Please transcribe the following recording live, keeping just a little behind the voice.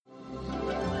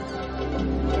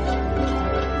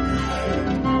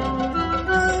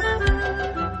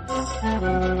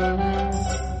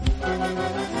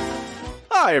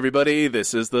Hi, everybody.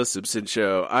 This is The Simpsons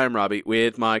Show. I'm Robbie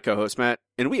with my co-host, Matt,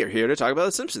 and we are here to talk about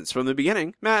The Simpsons from the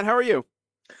beginning. Matt, how are you?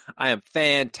 I am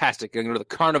fantastic. I'm going to go to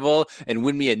the carnival and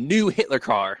win me a new Hitler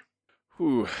car.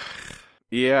 Whew.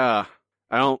 Yeah.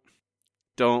 That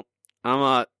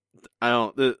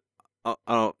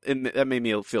made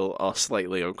me feel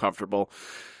slightly uncomfortable.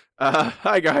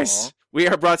 Hi, guys. Aww. We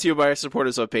are brought to you by our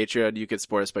supporters on Patreon. You can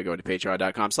support us by going to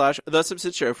patreon.com/The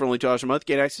Simpsons Show for only $2 a month.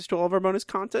 Get access to all of our bonus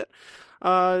content.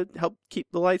 Help keep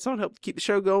the lights on, help keep the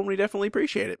show going. We definitely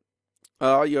appreciate it.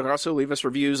 You can also leave us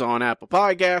reviews on Apple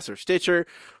Podcasts or Stitcher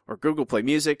or Google Play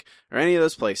Music or any of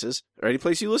those places or any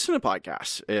place you listen to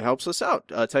podcasts. It helps us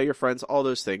out. Tell your friends, all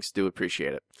those things. Do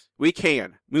appreciate it. We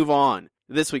can move on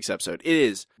to this week's episode. It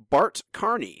is Bart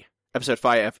Carny, episode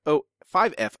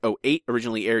 5F08,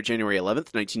 originally aired January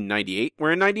 11th, 1998.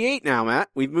 We're in 98 now, Matt.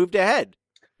 We've moved ahead.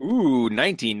 Ooh,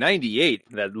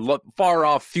 1998. That far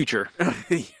off future.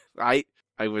 I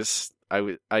was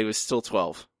still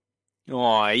 12.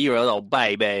 Oh, you're a little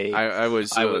baby. I believe,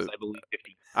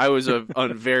 50. I was a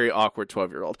very awkward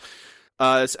 12-year-old.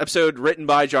 This episode written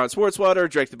by John Swartzwelder,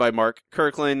 directed by Mark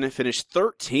Kirkland, finished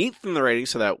 13th in the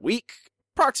ratings for that week.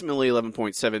 Approximately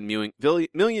 11.7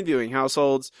 million viewing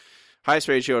households. Highest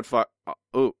rated show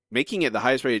making it the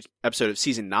highest rated episode of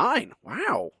season 9.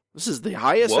 Wow. This is the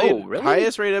highest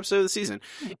rated episode of the season.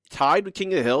 Tied with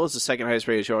King of the Hill as the second highest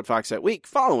rated show on Fox that week,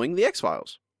 following The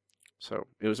X-Files. So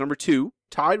it was number 2,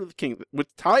 tied with King of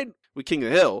the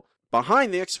Hill,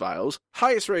 behind The X-Files,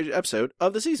 highest rated episode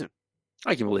of the season.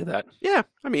 I can believe that. Yeah,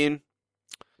 I mean,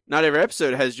 not every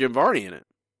episode has Jim Varney in it.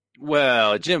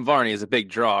 Well, Jim Varney is a big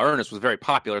draw. Ernest was very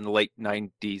popular in the late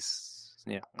 90s.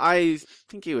 Yeah, I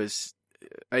think he was.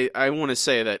 I want to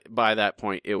say that by that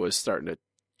point it was starting to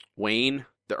wane.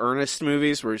 The Ernest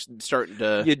movies were starting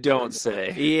to. You don't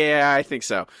say. Yeah, I think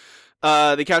so.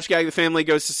 The couch gag. The family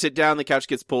goes to sit down. The couch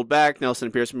gets pulled back. Nelson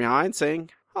appears from behind,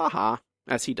 saying "Ha ha,"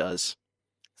 as he does.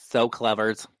 So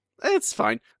clever. It's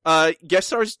fine. Guest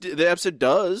stars. The episode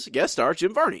does guest star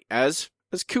Jim Varney as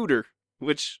Cooter,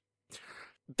 which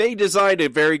they designed a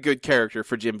very good character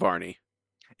for Jim Varney.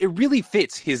 It really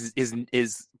fits his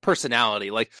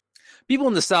personality. Like, people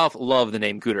in the South love the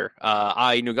name Cooter.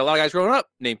 I knew a lot of guys growing up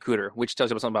named Cooter, which tells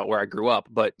you something about where I grew up.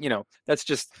 But, that's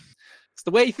just it's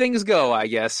the way things go, I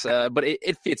guess. But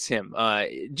it fits him.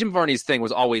 Jim Varney's thing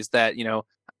was always that,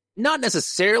 not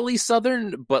necessarily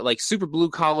Southern, but like super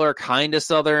blue collar, kind of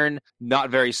Southern,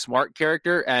 not very smart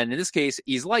character. And in this case,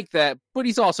 he's like that, but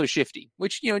he's also shifty,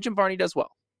 which, Jim Varney does well.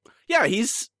 Yeah,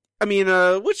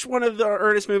 which one of the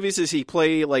Ernest movies does he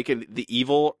play, like, in the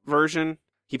evil version?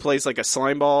 He plays, like, a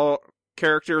slimeball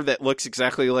character that looks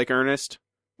exactly like Ernest?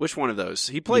 Which one of those?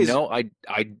 He plays...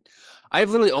 I've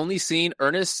literally only seen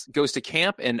Ernest Goes to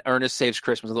Camp and Ernest Saves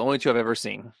Christmas. They're the only two I've ever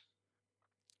seen. I'm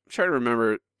trying to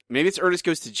remember. Maybe it's Ernest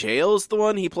Goes to Jail is the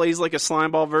one? He plays, like, a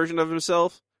slimeball version of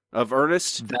himself? Of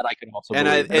Ernest? That I can also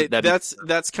believe. And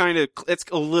that's kind of... It's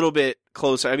a little bit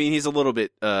closer. I mean, he's a little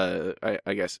bit... I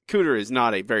guess. Cooter is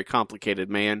not a very complicated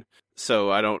man,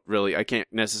 so I can't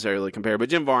necessarily compare. But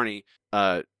Jim Varney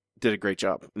did a great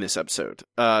job in this episode.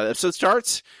 The episode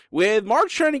starts with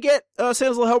Marge trying to get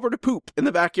Santa's Little Helper to poop in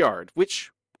the backyard,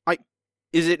 which...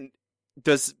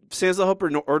 Does Santa's Little Helper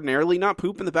ordinarily not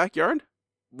poop in the backyard?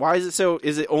 Why is it so?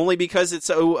 Is it only because it's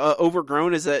so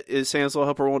overgrown? Is Santa's Little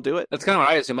Helper won't do it? That's kind of what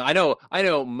I assume. I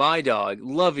know my dog,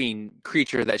 loving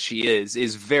creature that she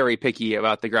is very picky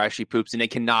about the grass she poops, and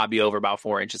it cannot be over about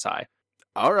 4 inches high.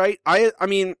 All right. I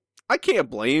mean, I can't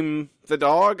blame the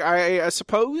dog, I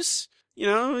suppose.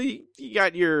 You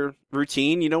got your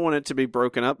routine. You don't want it to be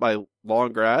broken up by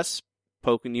long grass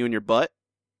poking you in your butt.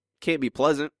 Can't be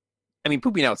pleasant. I mean,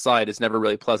 pooping outside is never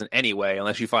really pleasant anyway,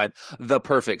 unless you find the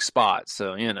perfect spot.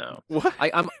 So, What?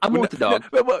 I'm with the dog.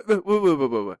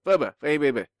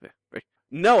 Wait.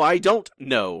 No, I don't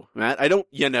know, Matt. I don't.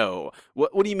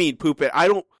 What do you mean poop it? I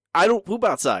don't poop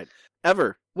outside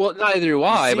ever. Well, neither do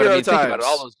I. But I mean, Times. think about it.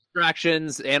 All those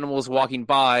distractions, animals walking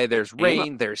by. There's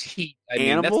rain. There's heat. I mean,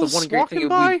 animals that's the one great walking thing.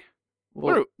 By?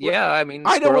 Yeah. I mean,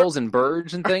 squirrels and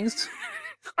birds and things.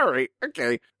 All right.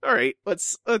 Okay. All right.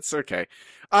 Let's okay.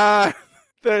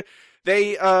 The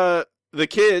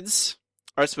kids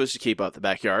are supposed to keep out the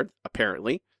backyard,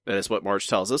 apparently. That is what Marge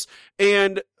tells us.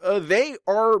 And they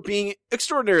are being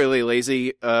extraordinarily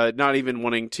lazy, not even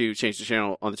wanting to change the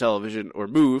channel on the television or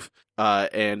move,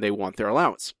 and they want their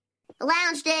allowance.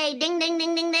 Allowance day, ding, ding,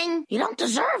 ding, ding, ding. You don't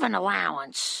deserve an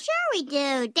allowance. Sure we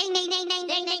do. Ding, ding, ding, ding,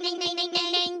 ding, ding, ding, ding, ding,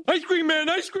 ding, ding. Ice cream man,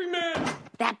 ice cream man.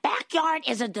 That backyard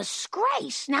is a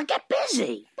disgrace. Now get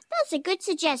busy. That's a good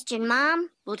suggestion, Mom.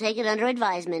 We'll take it under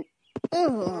advisement.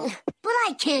 But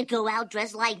I can't go out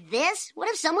dressed like this. What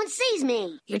if someone sees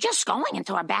me? You're just going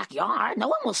into our backyard. No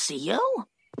one will see you.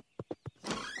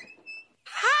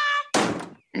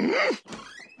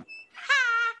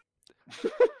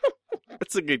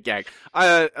 That's a good gag.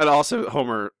 And also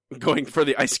Homer going for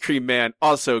the ice cream man,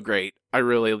 also great. I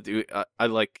really do. I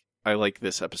like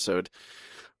this episode.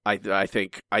 I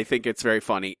think it's very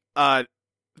funny.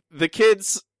 The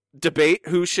kids debate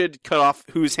who should cut off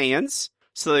whose hands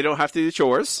so they don't have to do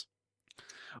chores.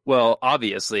 Well,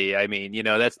 obviously, I mean,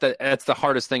 that's the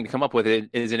hardest thing to come up with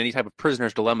is in any type of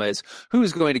prisoner's dilemma is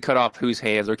who's going to cut off whose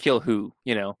hands or kill who,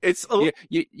 It's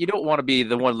you don't want to be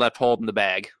the one left holding the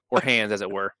bag or hands, as it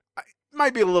were.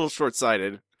 Might be a little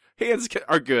short-sighted. Hands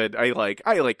are good. I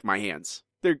like my hands.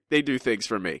 They do things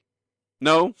for me.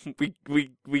 No,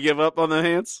 we give up on the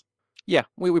hands. Yeah,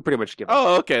 we pretty much give up.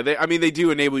 Oh, okay. They do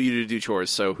enable you to do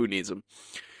chores, so who needs them?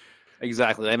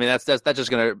 Exactly. I mean, that's just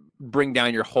going to bring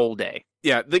down your whole day.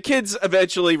 Yeah, the kids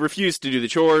eventually refuse to do the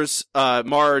chores.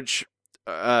 Marge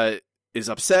is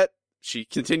upset. She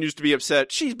continues to be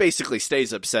upset. She basically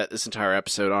stays upset this entire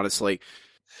episode, honestly.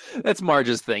 That's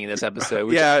Marge's thing in this episode.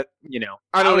 Which, yeah,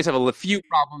 I always have a few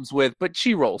problems with, but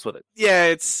she rolls with it. Yeah,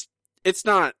 it's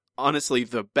not honestly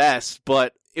the best,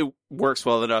 but it works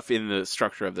well enough in the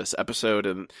structure of this episode.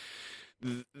 And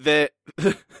the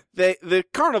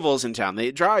carnivals in town,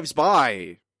 it drives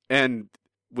by and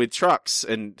with trucks,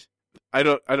 and I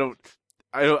don't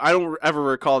ever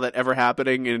recall that ever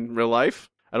happening in real life.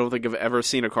 I don't think I've ever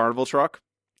seen a carnival truck.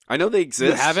 I know they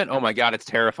exist. You haven't? Oh my god, it's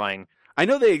terrifying. I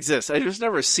know they exist. I just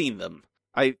never seen them.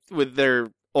 With their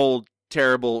old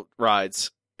terrible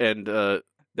rides and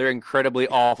they're incredibly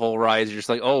awful rides. You're just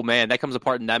like, oh man, that comes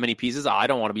apart in that many pieces. I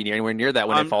don't want to be anywhere near that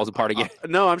when it falls apart again.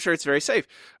 No, I'm sure it's very safe.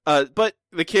 But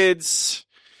the kids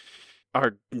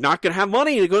are not going to have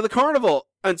money to go to the carnival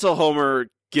until Homer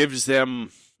gives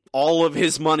them all of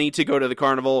his money to go to the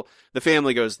carnival. The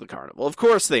family goes to the carnival. Of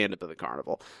course they end up at the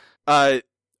carnival.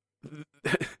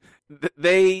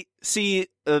 They see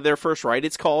their first ride.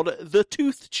 It's called the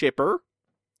Tooth Chipper,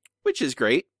 which is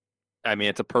great. I mean,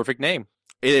 it's a perfect name.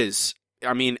 It is.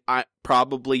 I mean,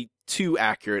 probably too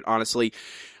accurate, honestly.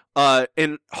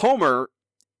 And Homer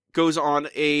goes on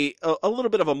a little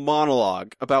bit of a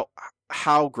monologue about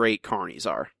how great carnies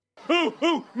are.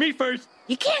 Ooh, me first.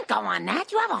 You can't go on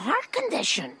that. You have a heart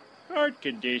condition. Heart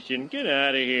condition? Get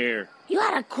out of here. You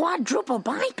had a quadruple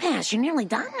bypass. You nearly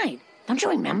died. Don't you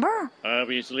remember?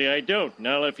 Obviously I don't.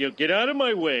 Now if you'll get out of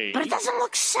my way. But it doesn't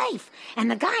look safe. And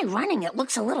the guy running it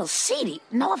looks a little seedy.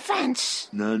 No offense.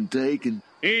 None taken.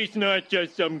 He's not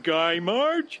just some guy,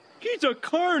 Marge. He's a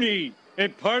carny,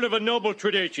 and part of a noble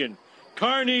tradition.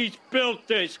 Carnies built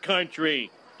this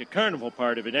country. The carnival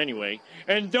part of it, anyway.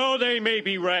 And though they may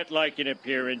be rat-like in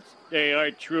appearance, they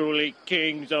are truly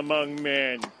kings among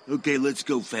men. Okay, let's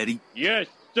go, Fatty. Yes,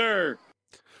 sir.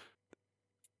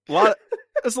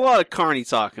 There's a lot of carny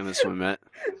talk in this one, Matt.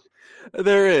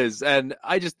 There is, and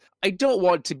I don't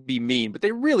want to be mean, but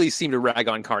they really seem to rag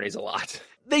on carnies a lot.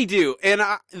 They do, and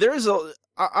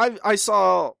I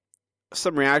saw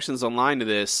some reactions online to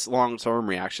this, long-term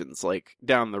reactions, like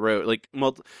down the road, like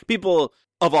people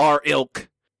of our ilk,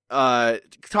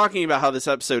 talking about how this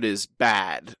episode is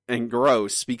bad and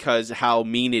gross because how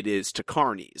mean it is to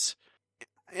carnies.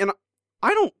 And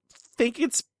I don't think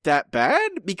it's that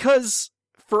bad, because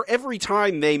for every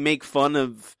time they make fun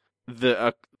of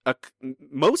the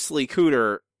mostly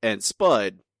Cooter and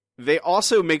Spud, they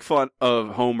also make fun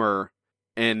of Homer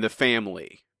and the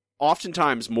family.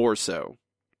 Oftentimes more so.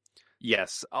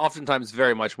 Yes, oftentimes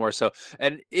very much more so.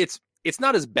 And it's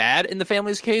not as bad in the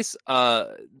family's case.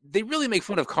 They really make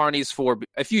fun of carnies for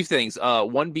a few things.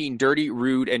 One being dirty,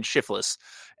 rude, and shiftless.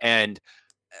 And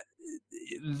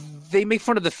they make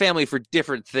fun of the family for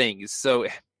different things. So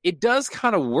it does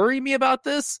kind of worry me about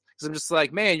this, because I'm just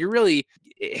like, man, you're really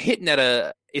hitting at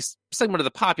a segment of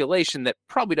the population that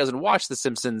probably doesn't watch The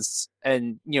Simpsons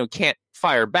and, can't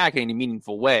fire back in any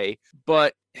meaningful way.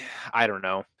 But I don't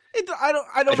know. I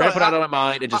tried to put it out of my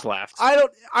mind and just laughed.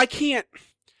 I can't.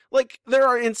 Like, there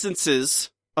are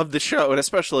instances of the show, and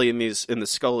especially in the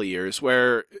Scully years,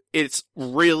 where it's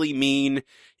really mean,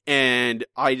 and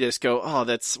I just go, oh,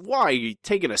 that's why are you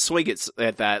taking a swing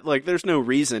at that? Like, there's no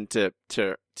reason to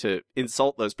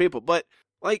insult those people. But,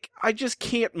 like, I just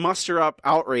can't muster up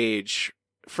outrage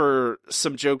for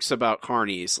some jokes about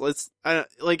carnies.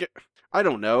 I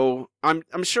don't know.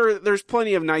 I'm sure there's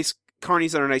plenty of nice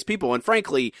carnies that are nice people, and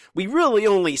frankly, we really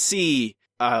only see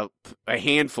a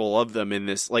handful of them in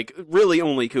this. Like, really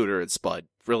only Cooter and Spud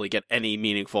really get any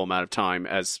meaningful amount of time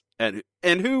and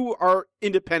who are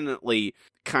independently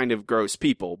kind of gross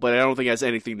people, but I don't think it has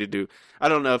anything to do. I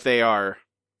don't know if they are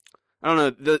I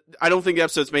don't know. I don't think the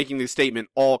episode's making the statement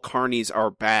all carnies are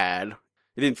bad.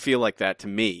 It didn't feel like that to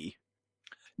me.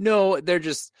 No,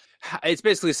 it's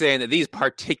basically saying that these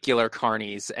particular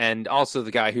carnies, and also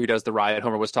the guy who does the riot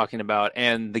Homer was talking about,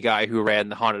 and the guy who ran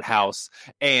the haunted house,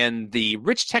 and the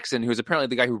rich Texan, who's apparently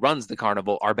the guy who runs the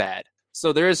carnival, are bad.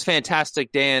 So there is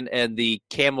Fantastic Dan and the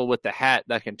camel with the hat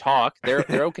that can talk. They're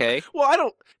okay.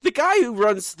 Well, the guy who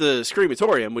runs the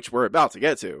Screamatorium, which we're about to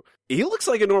get to, he looks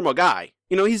like a normal guy.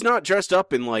 He's not dressed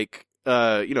up in like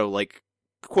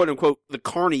quote unquote the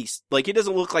carnies. Like, he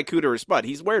doesn't look like Cooter or Spud.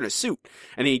 He's wearing a suit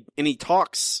and he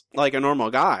talks like a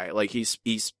normal guy. Like he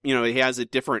has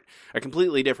a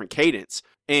completely different cadence.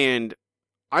 And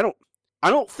I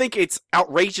don't think it's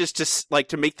outrageous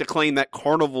to make the claim that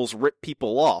carnivals rip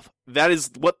people off. That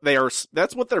is what they are.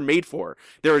 That's what they're made for.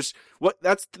 That's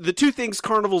the two things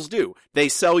carnivals do. They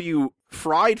sell you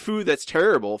fried food that's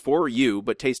terrible for you,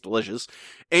 but tastes delicious.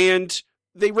 And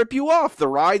they rip you off. The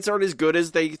rides aren't as good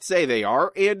as they say they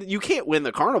are, and you can't win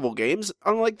the carnival games.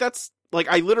 I'm like,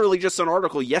 I literally just saw an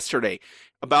article yesterday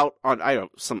about,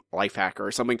 some life hacker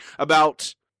or something,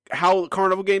 about how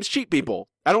carnival games cheat people.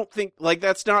 I don't think,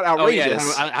 that's not outrageous.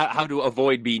 Oh, yeah, how to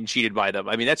avoid being cheated by them.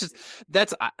 I mean,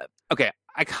 okay.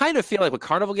 I kind of feel like with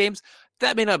carnival games,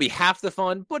 that may not be half the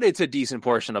fun, but it's a decent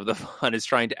portion of the fun is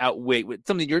trying to outweigh with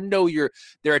something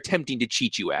they're attempting to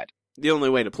cheat you at. The only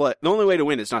way to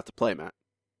win is not to play, Matt.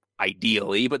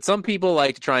 Ideally, but some people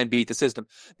like to try and beat the system.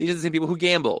 These are the same people who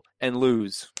gamble and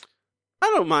lose. I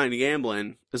don't mind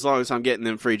gambling as long as I'm getting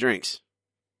them free drinks.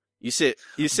 You sit.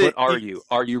 But are you?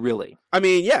 Are you really? I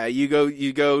mean, yeah. You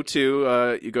go to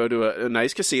a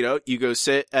nice casino. You go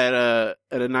sit at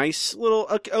a nice little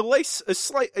a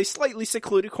slightly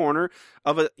secluded corner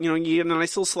of you get a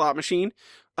nice little slot machine.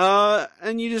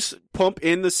 And you just pump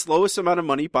in the slowest amount of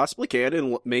money you possibly can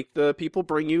and make the people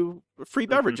bring you free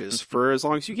beverages for as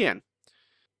long as you can.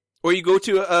 Or you go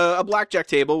to a blackjack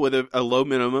table with a low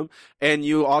minimum, and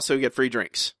you also get free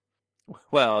drinks.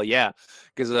 Well, yeah,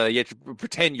 because you have to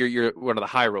pretend you're one of the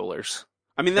high rollers.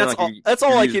 I mean, that's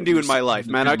all I can do in my life,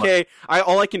 man. Okay,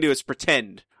 all I can do is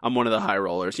pretend I'm one of the high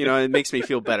rollers. It makes me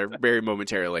feel better very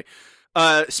momentarily.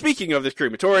 Speaking of the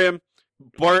crematorium,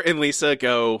 Bart and Lisa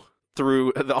go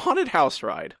through the haunted house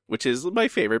ride, which is my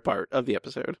favorite part of the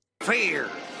episode. Fear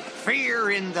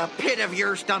in the pit of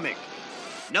your stomach.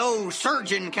 No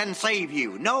surgeon can save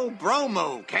you. No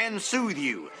bromo can soothe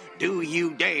you. Do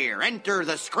you dare enter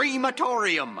the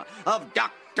Screamatorium of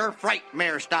Dr.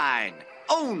 Frightmarestein?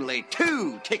 Only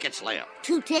 2 tickets left.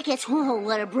 2 tickets? Whoa,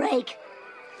 what a break.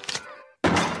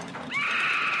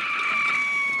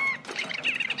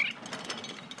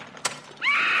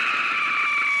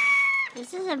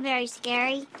 This isn't very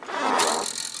scary. I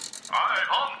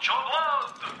hunt your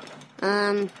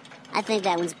blood. I think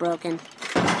that one's broken.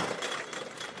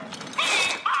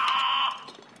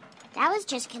 That was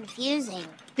just confusing.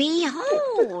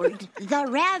 Behold, the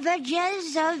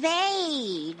ravages of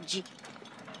age.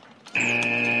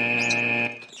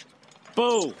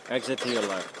 Boo! Exit to your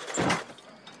left.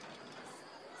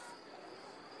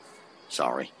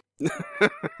 Sorry.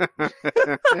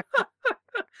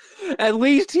 At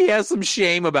least he has some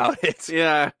shame about it.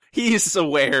 Yeah, he's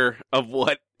aware of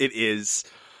what it is.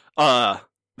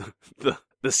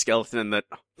 The skeleton that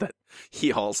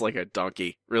he hauls like a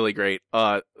donkey. Really great.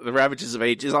 The Ravages of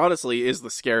Age is the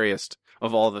scariest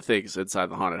of all the things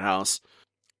inside the haunted house.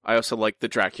 I also like the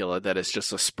Dracula that is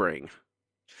just a spring.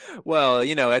 Well,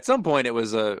 at some point it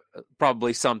was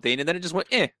probably something, and then it just went,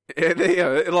 eh.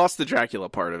 It lost the Dracula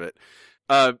part of it.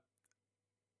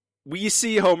 We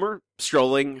see Homer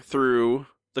strolling through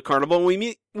the carnival, and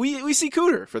we see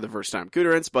Cooter for the first time.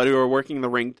 Cooter and Spud, who are working the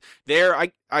ring there.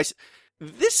 I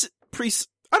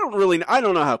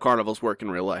don't know how carnivals work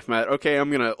in real life, Matt. Okay, I'm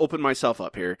gonna open myself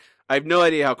up here. I have no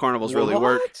idea how carnivals really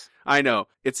work. I know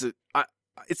it's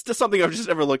just something I've just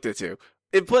never looked into.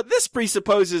 But this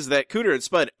presupposes that Cooter and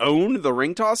Spud own the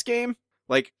ring toss game.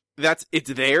 Like, it's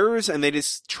theirs, and they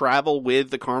just travel with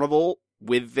the carnival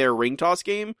with their ring toss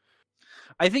game.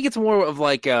 I think it's more of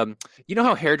like, how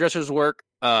hairdressers work,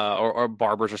 or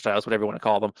barbers or stylists, whatever you want to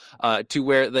call them, to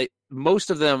where most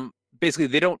of them, basically,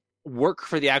 they don't work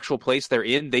for the actual place they're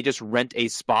in. They just rent a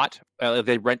spot.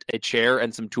 They rent a chair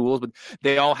and some tools, but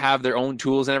they all have their own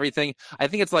tools and everything. I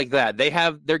think it's like that. They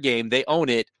have their game, they own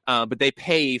it, but they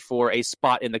pay for a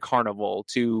spot in the carnival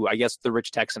to, I guess, the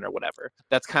rich Texan or whatever.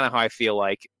 That's kind of how I feel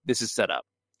like this is set up.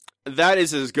 That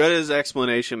is as good as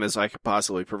explanation as I could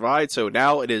possibly provide. So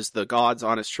now it is the God's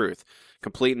honest truth.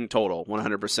 Complete and total,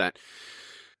 100%.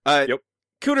 Yep.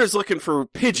 Cooter's looking for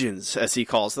pigeons, as he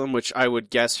calls them, which I would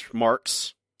guess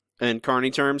marks. in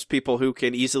carny terms, people who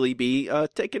can easily be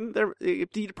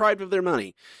deprived of their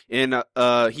money. And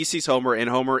he sees Homer, and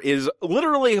Homer is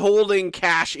literally holding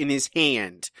cash in his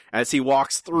hand as he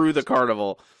walks through the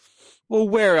carnival. Well,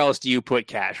 where else do you put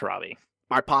cash, Robbie?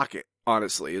 My pocket,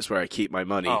 honestly, is where I keep my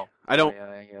money. Oh, I don't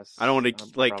want to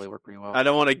probably work pretty well. I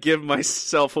don't want to give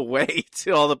myself away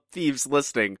to all the thieves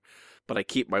listening, but I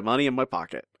keep my money in my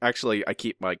pocket. Actually, I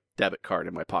keep my debit card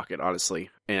in my pocket, honestly,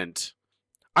 and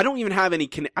I don't even have any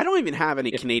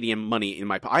Canadian money in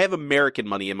my pocket. I have American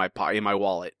money in my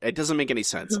wallet. It doesn't make any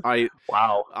sense. I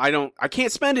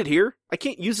can't spend it here. I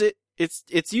can't use it.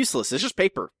 It's useless. It's just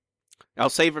paper. I'll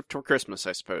save it for Christmas,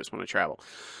 I suppose, when I travel.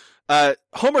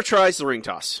 Homer tries the ring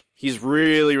toss. He's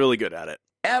really, really good at it.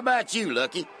 How about you,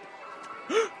 Lucky?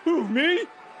 Who, me?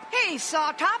 Hey,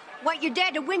 Sawtop, want your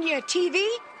dad to win you a TV?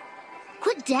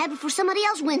 Quick, Dad, before somebody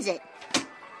else wins it.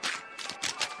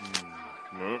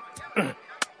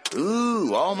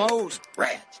 Ooh, almost.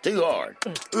 Rats, too hard.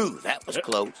 Ooh, that was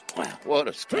close. Wow, what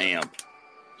a scam.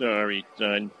 Sorry,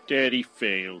 son. Daddy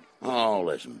failed. Oh,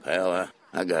 listen, pal,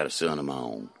 I got a son of my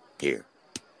own. Here.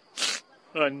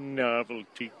 A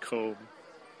novelty comb.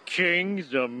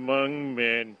 Kings among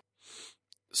men.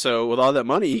 So, with all that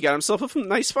money, he got himself a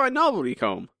nice, fine novelty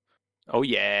comb. Oh,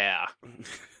 yeah.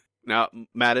 Now,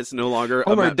 Matt is no longer...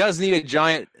 Homer does need a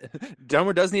giant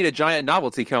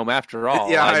novelty comb after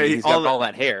all. Yeah, he's got all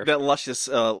that hair. That luscious,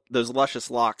 those luscious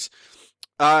locks.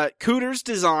 Cooter's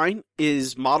design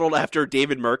is modeled after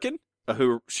David Merkin,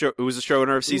 who was a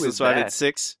showrunner of seasons 5 and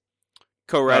 6.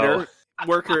 Co-writer,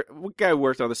 guy who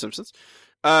worked on The Simpsons.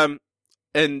 And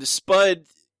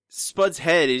Spud's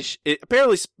head is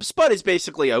apparently Spud is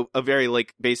basically a very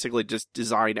basically just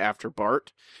designed after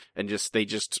Bart, and they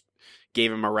just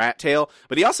gave him a rat tail.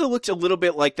 But he also looks a little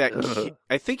bit like that.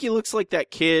 I think he looks like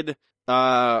that kid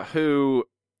who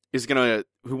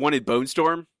wanted Bone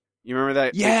Storm. You remember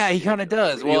that? Yeah, he kind of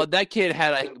does. Well, that kid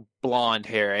had blonde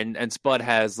hair, and Spud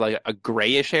has a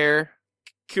grayish hair.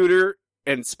 Cooter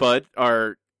and Spud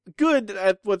are good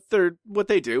at what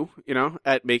they do,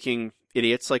 at making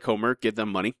idiots like Homer give them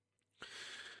money.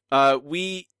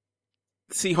 We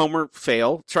see Homer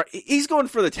fail. He's going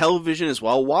for the television as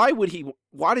well. Why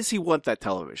does he want that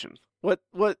television? What?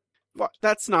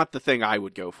 That's not the thing I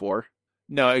would go for.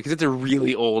 No, because it's a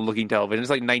really old looking television. It's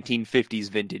like 1950s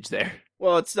vintage there.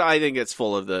 Well, I think it's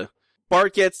full of the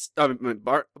Bart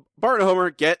and Homer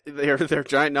get their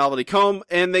giant novelty comb,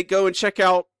 and they go and check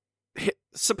out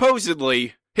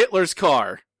supposedly Hitler's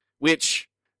car, which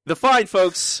the fine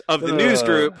folks of the news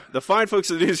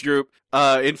group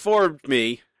informed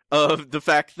me of the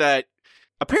fact that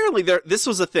apparently this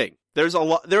was a thing. There's a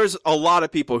lot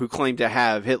of people who claim to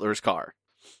have Hitler's car.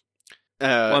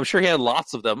 Well, I'm sure he had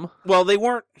lots of them. Well, they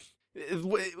weren't.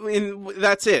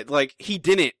 That's it. He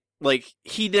didn't.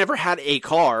 He never had a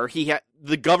car. He had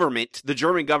the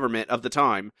German government of the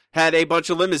time had a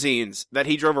bunch of limousines that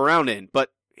he drove around in,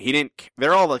 but he didn't.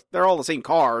 They're all the same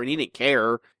car, and he didn't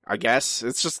care. I guess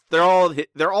it's just they're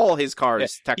all his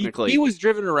cars technically. He was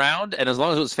driven around, and as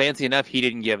long as it was fancy enough, he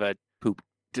didn't give a poop.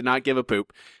 Did not give a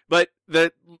poop. But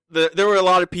there were a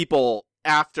lot of people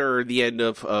after the end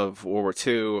of World War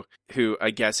II who,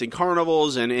 I guess, in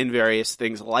carnivals and in various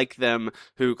things like them,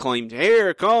 who claimed,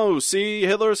 "Here, come see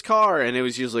Hitler's car," and it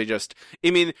was usually just.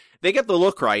 I mean, they get the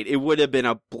look right. It would have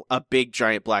been a big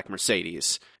giant black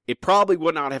Mercedes. It probably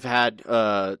would not have had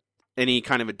any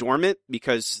kind of adornment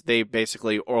because they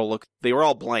basically they were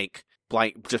all blank,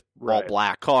 just all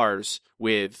black cars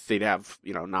they'd have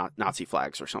not Nazi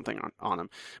flags or something on them.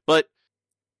 But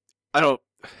Bart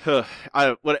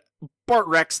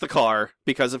wrecks the car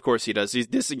because of course he does. He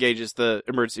disengages the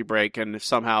emergency brake and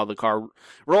somehow the car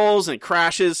rolls and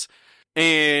crashes,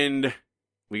 and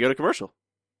we go to commercial.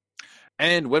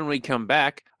 And when we come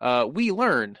back, we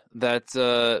learn that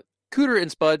Cooter and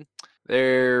Spud,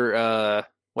 they're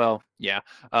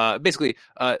basically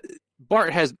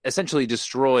Bart has essentially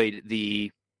destroyed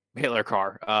the Hitler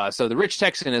car. So the rich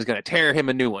Texan is going to tear him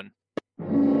a new one.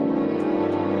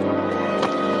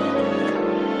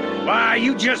 Why,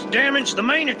 you just damaged the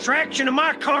main attraction of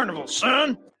my carnival,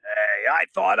 son. Hey, I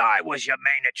thought I was your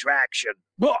main attraction.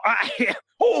 Well,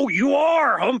 you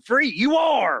are, Humphrey, you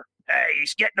are. Hey,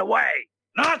 he's getting away.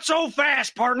 Not so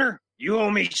fast, partner. You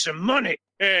owe me some money.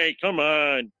 Hey, come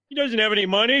on. He doesn't have any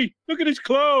money. Look at his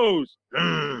clothes.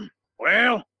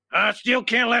 Well, I still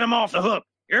can't let him off the hook.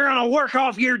 You're gonna work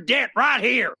off your debt right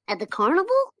here. At the carnival?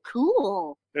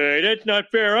 Cool. Hey, that's not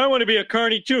fair. I want to be a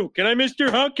carny too. Can I, Mr.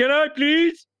 Huck? Can I,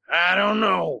 please? I don't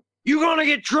know. You gonna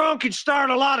get drunk and start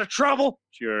a lot of trouble?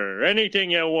 Sure,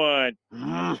 anything you want.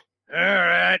 All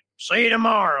right. See you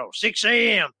tomorrow, 6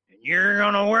 a.m. And You're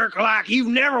gonna work like you've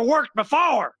never worked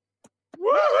before.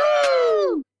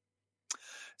 Woohoo!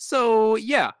 So,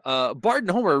 yeah, Bart and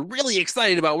Homer are really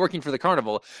excited about working for the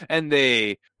carnival, and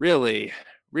they really,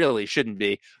 really shouldn't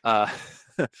be.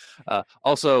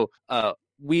 Also,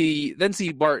 we then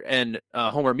see Bart and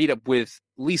Homer meet up with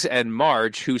Lisa and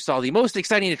Marge, who saw the most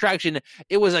exciting attraction.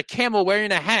 It was a camel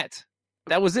wearing a hat.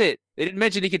 That was it. They didn't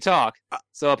mention he could talk.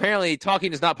 So apparently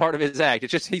talking is not part of his act.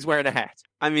 It's just he's wearing a hat.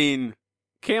 I mean,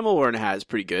 camel wearing a hat is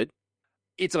pretty good.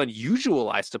 It's unusual,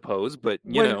 I suppose, but,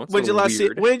 you know, it's when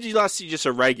did you last see just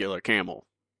a regular camel?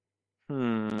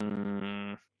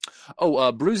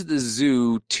 Oh, Bruce at the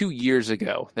Zoo 2 years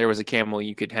ago. There was a camel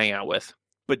you could hang out with.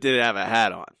 But did it have a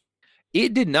hat on?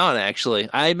 It did not, actually.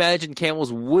 I imagine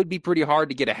camels would be pretty hard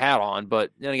to get a hat on,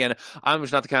 but then again, I'm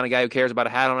just not the kind of guy who cares about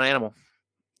a hat on an animal.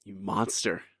 You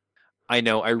monster. I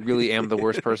know, I really am the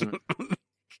worst person.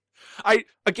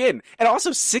 And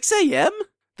also 6 a.m.?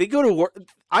 They go to work.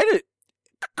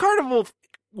 Carnival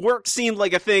work seemed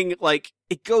like a thing, like,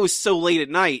 it goes so late at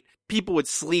night, people would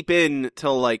sleep in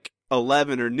till, like,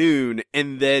 11 or noon,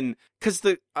 and then, because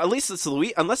unless it's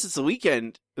the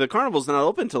weekend, the carnival's not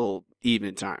open till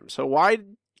evening time. So why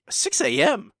 6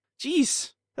 a.m.?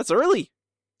 Jeez, that's early.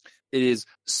 It is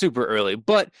super early.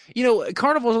 But, you know,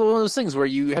 carnival is one of those things where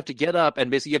you have to get up,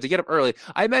 and basically you have to get up early.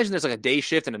 I imagine there's like a day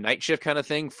shift and a night shift kind of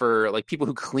thing for, like, people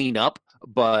who clean up,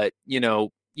 but, you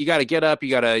know, you got to get up, you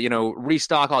got to, you know,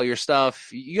 restock all your stuff.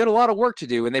 You got a lot of work to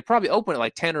do, and they probably open at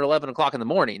like 10 or 11 o'clock in the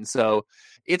morning. So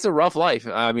it's a rough life.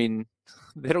 I mean,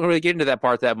 they don't really get into that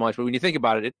part that much, but when you think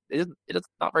about it, it's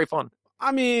not very fun.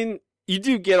 I mean, you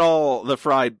do get all the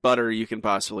fried butter you can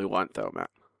possibly want, though, Matt.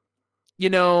 You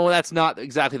know, that's not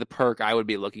exactly the perk I would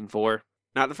be looking for.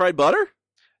 Not the fried butter?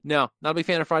 No, not a big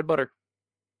fan of fried butter.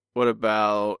 What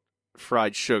about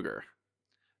fried sugar?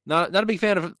 Not a big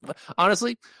fan of,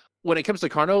 honestly. When it comes to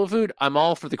carnival food, I'm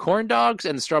all for the corn dogs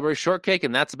and the strawberry shortcake,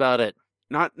 and that's about it.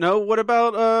 What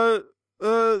about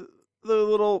the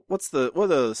little what are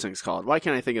those things called? Why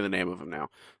can't I think of the name of them now?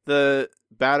 The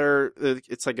batter,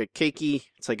 it's like a cakey,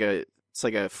 it's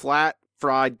like a flat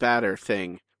fried batter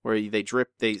thing where they drip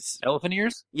these elephant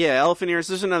ears. Yeah, elephant ears.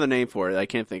 There's another name for it I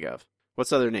can't think of.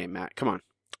 What's the other name, Matt? Come on.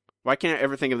 Why can't I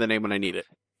ever think of the name when I need it?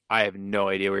 I have no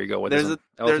idea where you go with this.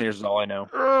 Elephant ears is all I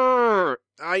know.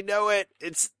 I know it.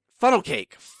 It's funnel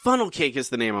cake. Funnel cake is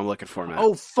the name I'm looking for, Matt.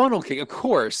 Oh, funnel cake, of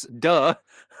course. Duh.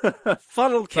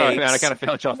 Funnel cakes. Sorry, man, I kind of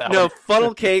failed you on that one. No,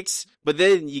 funnel cakes, but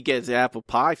then you get the apple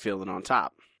pie filling on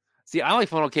top. See, I like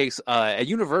funnel cakes. At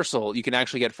Universal, you can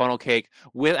actually get funnel cake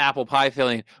with apple pie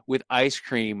filling with ice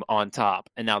cream on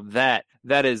top. And now that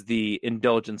is the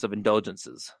indulgence of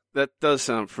indulgences. That does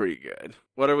sound pretty good.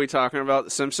 What are we talking about?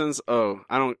 The Simpsons? Oh,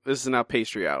 this is now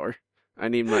pastry hour. I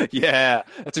need my... Yeah,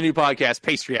 that's a new podcast,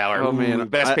 Pastry Hour. Oh, man.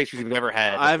 Best pastries we've ever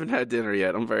had. I haven't had dinner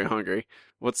yet. I'm very hungry.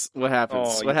 What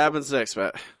happens? What happens next,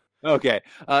 Matt? Okay,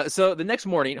 so the next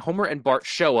morning, Homer and Bart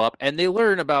show up, and they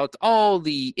learn about all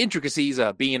the intricacies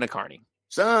of being a carny.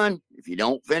 Son, if you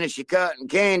don't finish your cotton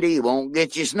candy, you won't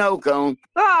get your snow cone.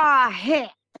 Ah,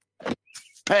 heck.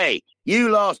 Hey, you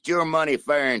lost your money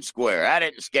fair and square. I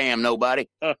didn't scam nobody.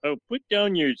 Oh, put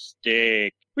down your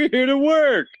stick. We're here to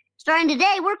work. Starting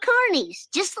today, we're carnies,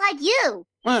 just like you.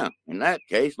 Well, in that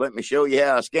case, let me show you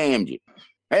how I scammed you.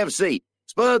 Have a seat.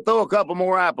 Spud, throw a couple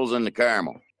more apples in the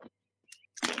caramel.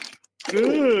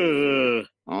 Ugh.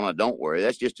 Oh, don't worry.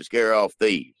 That's just to scare off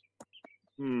thieves.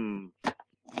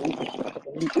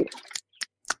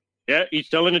 Yeah, he's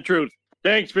telling the truth.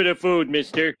 Thanks for the food,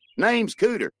 mister. Name's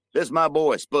Cooter. This is my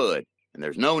boy, Spud. And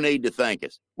there's no need to thank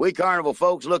us. We carnival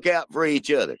folks look out for each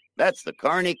other. That's the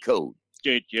Carney code.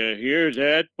 Did you hear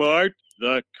that, Bart?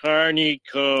 The Carney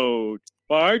code.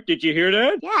 Bart, did you hear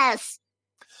that? Yes.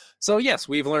 So, yes,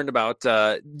 we've learned about,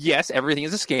 yes, everything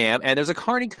is a scam, and there's a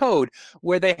Carney code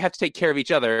where they have to take care of each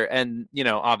other and, you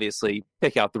know, obviously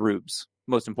pick out the rubes.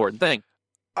 Most important thing.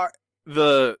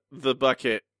 The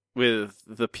bucket with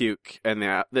the puke and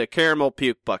the caramel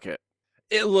puke bucket.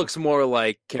 It looks more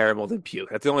like caramel than puke.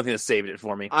 That's the only thing that saved it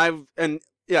for me. I don't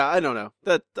know.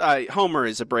 Homer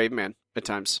is a brave man at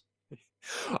times.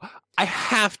 I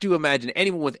have to imagine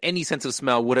anyone with any sense of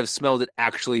smell would have smelled it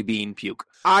actually being puke.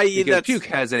 Because puke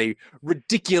has a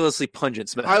ridiculously pungent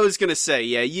smell. I was gonna say,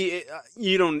 yeah,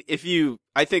 you don't.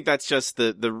 I think that's just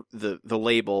the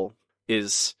label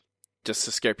is just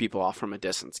to scare people off from a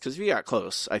distance. Because if you got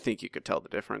close, I think you could tell the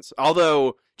difference.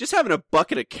 Although just having a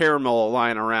bucket of caramel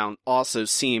lying around also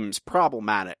seems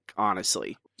problematic,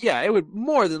 honestly. Yeah, it would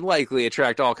more than likely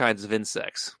attract all kinds of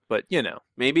insects, but you know.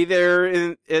 Maybe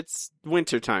it's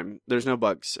wintertime. There's no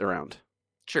bugs around.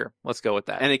 Sure, let's go with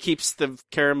that. And it keeps the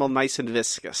caramel nice and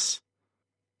viscous.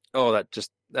 Oh,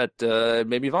 that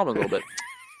made me vomit a little bit.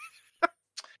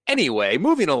 Anyway,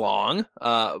 moving along,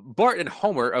 Bart and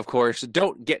Homer, of course,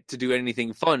 don't get to do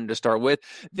anything fun to start with.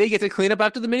 They get to clean up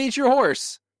after the miniature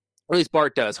horse. Or at least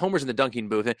Bart does. Homer's in the dunking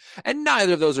booth, and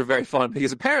neither of those are very fun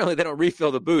because apparently they don't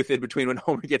refill the booth in between when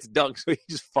Homer gets dunked, so he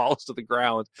just falls to the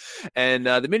ground. And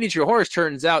the miniature horse,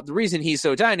 turns out the reason he's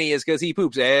so tiny is because he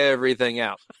poops everything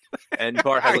out. And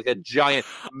Bart has like a giant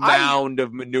mound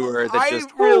of manure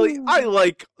that I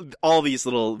like all these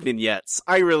little vignettes.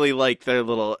 I really like their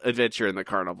little adventure in the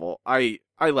carnival. I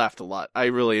laughed a lot. I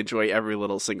really enjoy every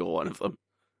little single one of them.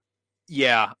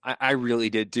 Yeah, I really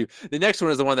did too. The next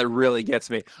one is the one that really gets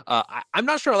me. I'm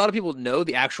not sure a lot of people know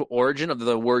the actual origin of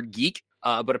the word geek,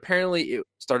 but apparently it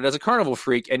started as a carnival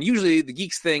freak, and usually the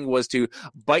geek's thing was to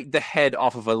bite the head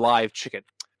off of a live chicken,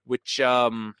 which,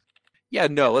 let's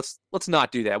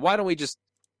not do that. Why don't we just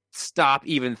stop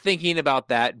even thinking about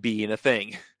that being a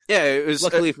thing? Yeah, it was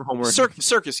luckily for Homer.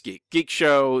 Circus Geek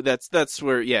show. That's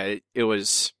where it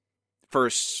was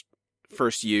first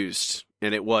used,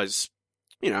 and it was,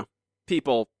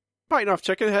 people biting off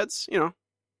chicken heads,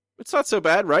 it's not so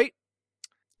bad, right?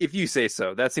 If you say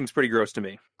so. That seems pretty gross to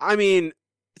me. I mean,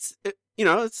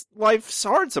 it's life's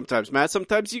hard sometimes, Matt.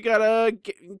 Sometimes you gotta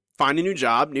find a new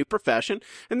job, new profession,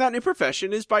 and that new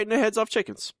profession is biting the heads off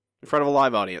chickens in front of a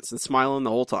live audience and smiling the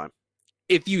whole time.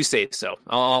 If you say so,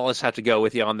 I'll just have to go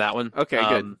with you on that one. Okay,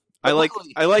 good. I like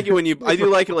it when you. I do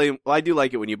like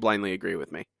it when you blindly agree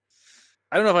with me.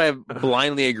 I don't know if I have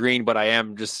blindly agreeing, but I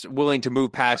am just willing to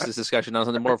move past this discussion on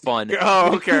something more fun.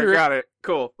 Oh, okay, got it.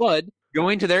 Cool. Bud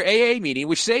going to their AA meeting,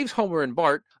 which saves Homer and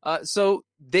Bart, so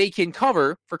they can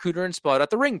cover for Cooter and Spud at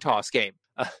the ring toss game.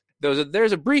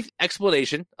 There's a brief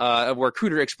explanation of where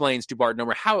Cooter explains to Bart and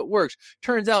Homer how it works.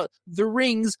 Turns out the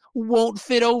rings won't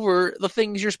fit over the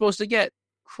things you're supposed to get.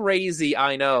 Crazy,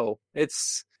 I know.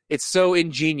 It's so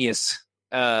ingenious.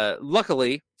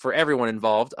 Luckily for everyone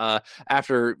involved,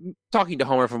 after talking to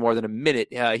Homer for more than a minute,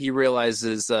 he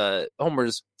realizes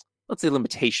Homer's, let's say,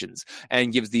 limitations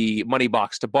and gives the money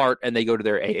box to Bart, and they go to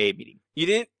their AA meeting. You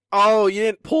didn't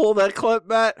pull that clip,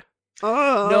 Matt?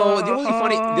 No, the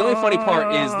only funny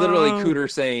part is literally Cooter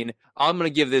saying, "I'm going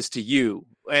to give this to you,"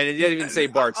 and it didn't even say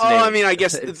Bart's name. I mean, I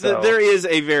guess there is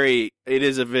it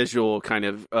is a visual kind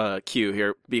of cue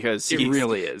here because it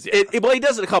really is. Yeah. Well, he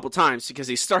does it a couple times because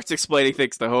he starts explaining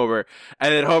things to Homer,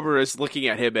 and then Homer is looking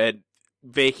at him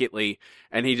vacantly,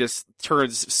 and he just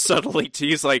turns subtly to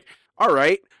he's like, "All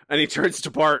right," and he turns to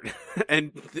Bart,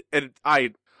 and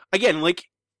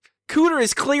Cooter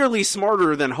is clearly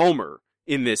smarter than Homer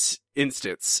in this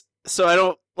instance, so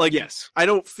I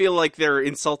don't feel like they're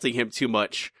insulting him too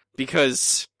much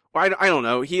because I don't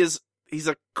know, he's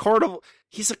a carnival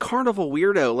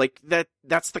weirdo, like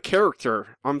that's the character.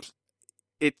 I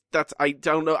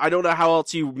don't know how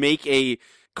else you make a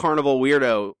carnival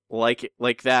weirdo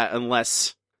like that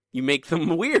unless you make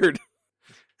them weird.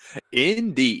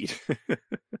 Indeed.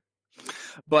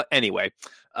 But anyway,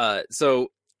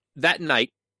 so that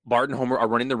night Bart and Homer are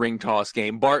running the ring toss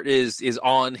game. Bart is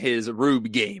on his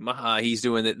Rube game. He's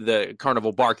doing the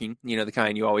carnival barking, the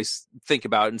kind you always think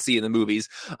about and see in the movies,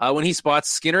 when he spots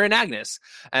Skinner and Agnes.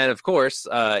 And of course,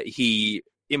 he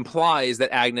implies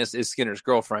that Agnes is Skinner's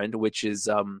girlfriend, which is,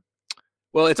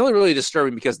 it's only really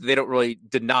disturbing because they don't really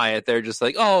deny it. They're just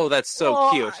like, "Oh, that's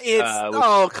so cute."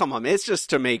 Come on. It's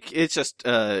just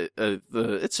a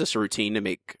routine to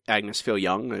make Agnes feel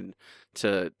young and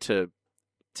to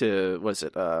was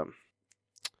it I'm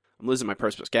losing my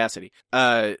perspicacity.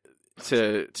 Why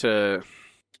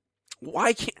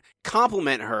can't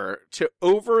compliment her? To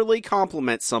overly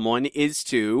compliment someone is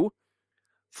to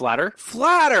flatter.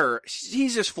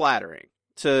 He's just flattering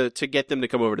to get them to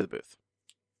come over to the booth.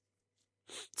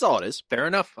 That's all it is. Fair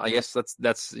enough. I guess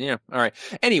that's all right.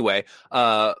 Anyway,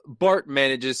 Bart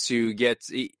manages to get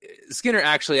Skinner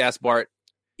actually asks Bart,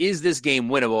 "Is this game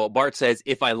winnable?" Bart says,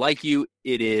 "If I like you,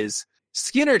 it is."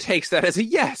 Skinner takes that as a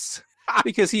yes,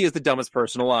 because he is the dumbest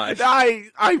person alive. I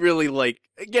really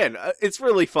it's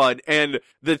really fun, and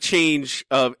the change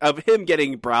of him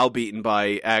getting browbeaten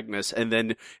by Agnes, and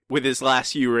then with his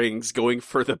last few rings going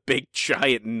for the big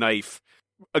giant knife.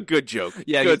 A good joke.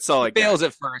 Yeah, good solid. Fails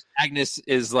at first. Agnes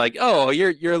is like, "Oh,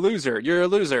 you're a loser. You're a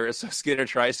loser." So Skinner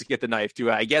tries to get the knife to,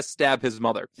 I guess, stab his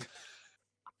mother.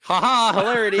 Haha,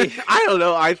 hilarity. I don't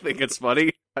know. I think it's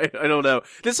funny. I don't know.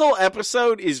 This whole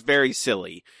episode is very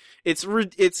silly. It's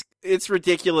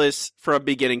ridiculous from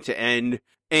beginning to end,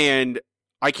 and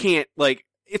I can't,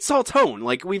 it's all tone.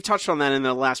 We've touched on that in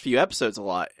the last few episodes a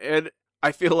lot, and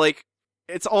I feel like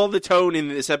it's all the tone in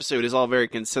this episode is all very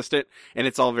consistent, and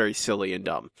it's all very silly and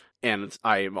dumb. And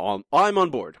I'm on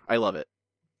board. I love it.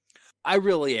 I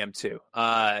really am too.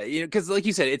 Because like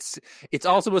you said, it's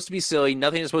all supposed to be silly.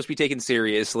 Nothing is supposed to be taken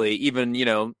seriously.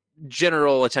 Even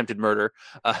general attempted murder.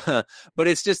 But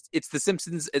it's The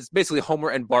Simpsons. It's basically Homer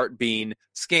and Bart being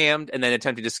scammed and then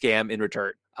attempting to scam in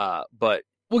return. But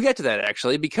we'll get to that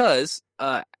actually, because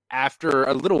after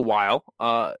a little while,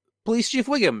 Police Chief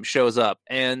Wiggum shows up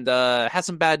and has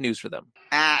some bad news for them.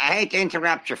 I hate to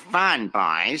interrupt your fun,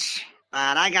 boys,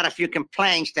 but I got a few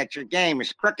complaints that your game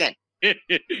is crooked.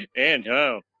 And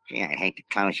how? Gee, I'd hate to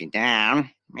close you down.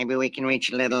 Maybe we can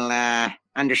reach a little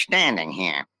understanding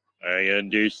here. I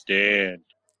understand.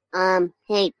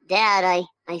 Hey, Dad,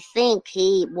 I think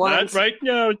he wants... Not right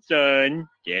now, son.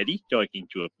 Daddy's talking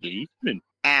to a policeman.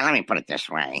 Let me put it this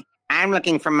way. I'm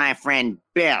looking for my friend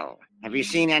Bill. Have you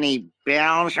seen any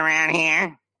Bills around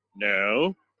here?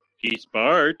 No. He's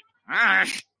Bart.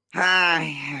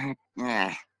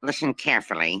 Listen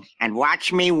carefully and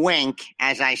watch me wink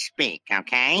as I speak,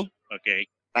 okay? Okay.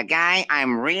 The guy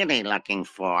I'm really looking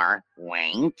for,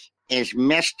 wink, is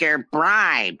Mr.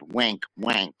 Bribe, wink,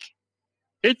 wink.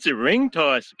 It's a ring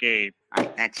toss game.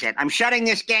 That's it. I'm shutting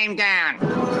this game down.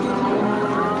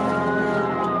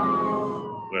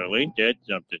 Well, ain't that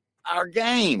something? Our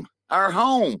game. Our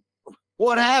home.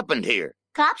 What happened here?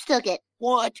 Cops took it.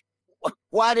 What?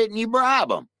 Why didn't you bribe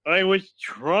them? I was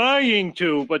trying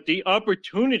to, but the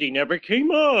opportunity never came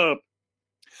up.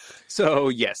 So,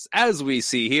 yes, as we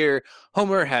see here,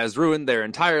 Homer has ruined their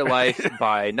entire life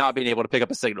by not being able to pick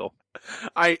up a signal.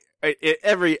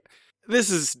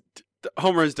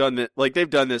 Homer's done that. Like, they've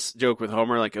done this joke with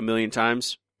Homer like a million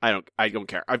times. I don't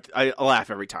care. I laugh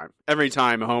every time. Every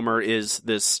time Homer is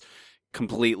this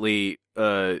completely,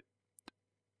 I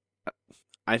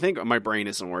think my brain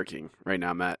isn't working right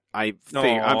now, Matt. I'm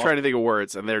trying to think of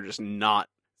words, and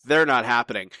they're not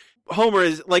happening. Homer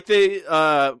is like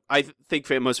I think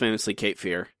most famously Cape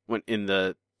Fear when in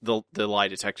the lie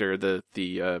detector, the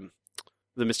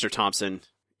Mr. Thompson.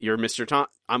 You're Mr. Tom.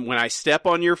 When I step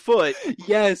on your foot.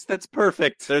 Yes, that's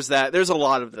perfect. There's that. There's a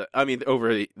lot of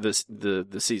over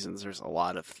the seasons, there's a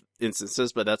lot of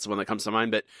instances, but that's the one that comes to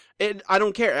mind. But I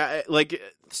don't care.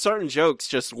 Certain jokes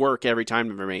just work every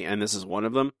time for me, and this is one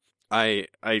of them. I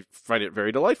find it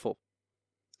very delightful.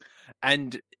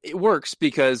 And it works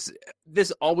because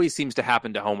this always seems to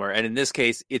happen to Homer. And in this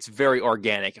case, it's very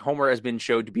organic. Homer has been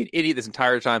shown to be an idiot this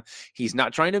entire time. He's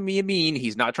not trying to be mean.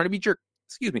 He's not trying to be jerk.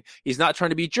 He's not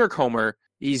trying to be jerk Homer.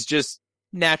 He's just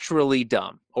naturally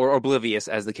dumb or oblivious,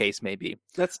 as the case may be.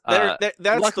 That's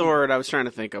the word I was trying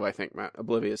to think of, I think, Matt.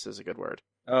 Oblivious is a good word.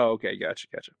 Oh, okay. Gotcha.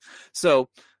 So,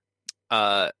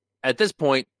 at this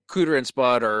point, Cooter and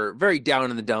Spud are very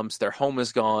down in the dumps. Their home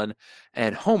is gone.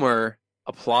 And Homer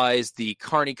applies the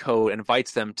Carny code and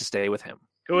invites them to stay with him.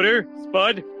 Cooter,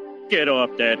 Spud, get off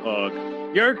that hog.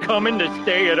 You're coming to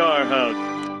stay at our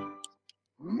house.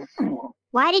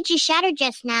 Why did you shatter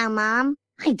just now, Mom?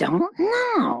 I don't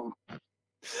know.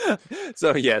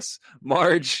 So yes,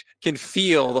 Marge can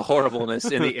feel the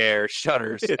horribleness in the air,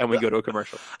 shudders, and we go to a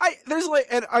commercial. There's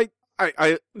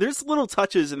little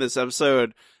touches in this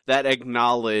episode that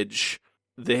acknowledge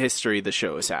the history the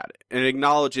show has had. And it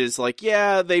acknowledges,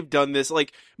 they've done this,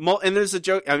 and there's a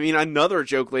joke, another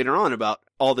joke later on about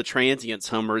all the transients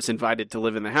Homer is invited to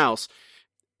live in the house.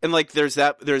 And,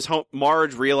 there's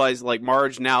Marge realized,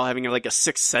 Marge now having, a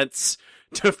sixth sense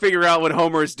to figure out when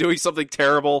Homer is doing something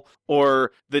terrible,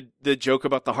 or the joke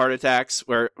about the heart attacks,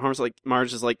 where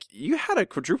Marge is you had a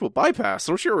quadruple bypass.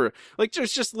 I'm sure,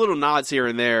 just little nods here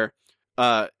and there,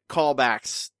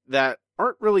 callbacks that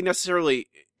aren't really necessarily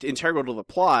integral to the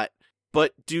plot,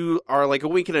 but are a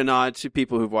wink and a nod to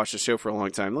people who've watched the show for a long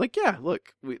time.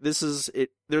 This is it.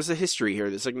 There's a history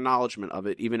here. There's acknowledgement of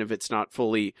it, even if it's not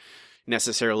fully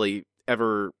necessarily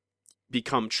ever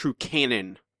become true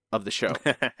canon of the show.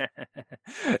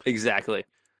 Exactly.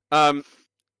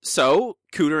 So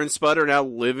Cooter and Spud are now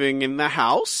living in the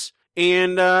house,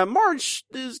 and Marge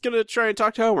is gonna try and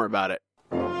talk to Homer about it.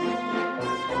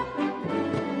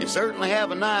 You certainly have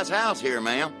a nice house here,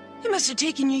 ma'am. It must have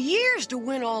taken you years to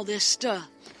win all this stuff.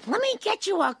 Let me get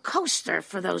you a coaster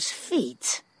for those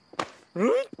feet.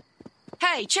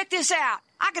 Hey, check this out.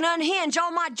 I can unhinge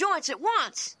all my joints at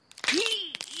once.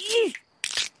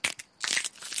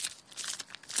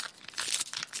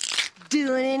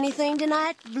 Doing anything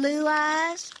tonight, Blue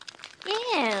Eyes?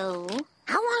 Ew.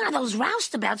 How long are those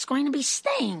roustabouts going to be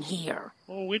staying here?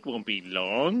 Oh, it won't be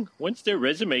long. Once their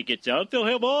resume gets out, they'll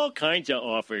have all kinds of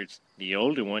offers. The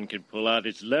older one can pull out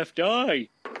his left eye.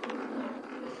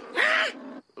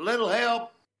 Little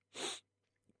help.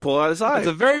 Pull out his eye. It's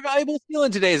a very valuable skill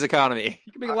in today's economy.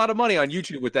 You can make a lot of money on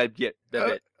YouTube with that bit.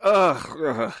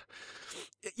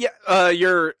 Yeah,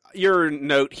 your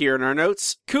note here in our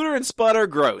notes, Cooter and Spud are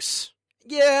gross.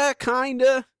 Yeah,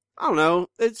 kinda. I don't know.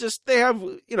 It's just they have,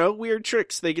 weird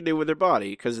tricks they can do with their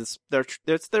body because it's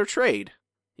their trade.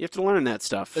 You have to learn that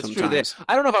stuff That's sometimes. true.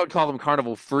 I don't know if I would call them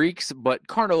carnival freaks, but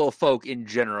carnival folk in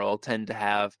general tend to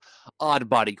have odd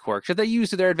body quirks that they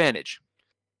use to their advantage.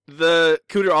 The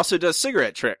Cooter also does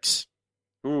cigarette tricks.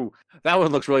 Ooh, that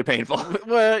one looks really painful.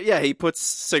 Well, yeah, he puts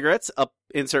cigarettes up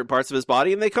in certain parts of his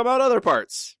body, and they come out other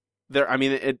parts.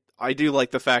 I do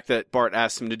like the fact that Bart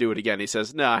asks him to do it again. He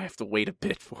says, "No, I have to wait a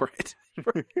bit for it."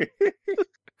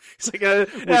 He's like,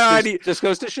 just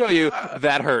goes to show you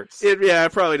that hurts.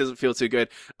 It probably doesn't feel too good.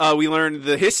 We learned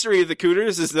the history of the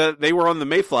Cooters is that they were on the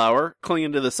Mayflower,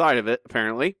 clinging to the side of it,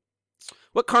 apparently.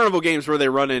 What carnival games were they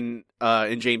running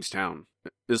in Jamestown,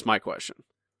 is my question.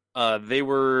 They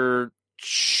were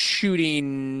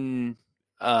shooting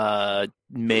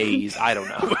maze. I don't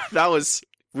know. That was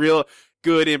real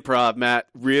good improv, Matt.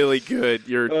 Really good.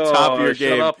 You're top of your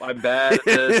game. Shut up. I'm bad at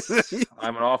this.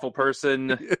 I'm an awful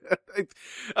person.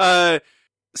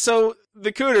 So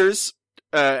the Cooters,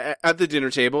 at the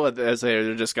dinner table, as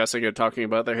they're discussing and talking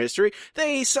about their history,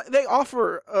 they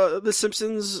offer the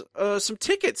Simpsons some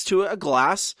tickets to a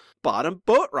glass bottom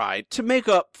boat ride to make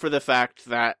up for the fact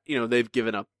that they've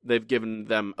given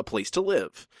them a place to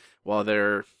live while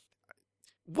they're.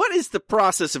 What is the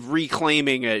process of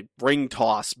reclaiming a ring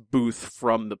toss booth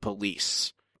from the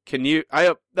police?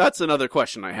 That's another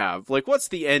question I have. Like, what's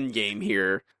the end game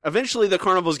here? Eventually, the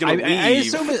carnival's going to leave. I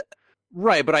assume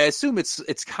right, but I assume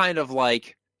it's kind of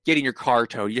like getting your car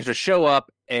towed. You have to show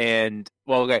up, and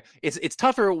it's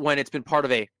tougher when it's been part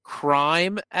of a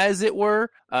crime, as it were.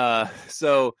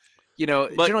 So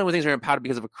generally when things are impounded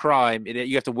because of a crime,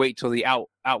 you have to wait till the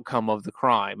outcome of the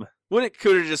crime. Wouldn't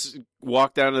Cooter just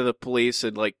walk down to the police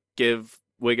and give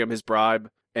Wiggum his bribe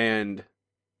and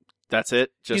that's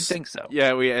it? You'd think so.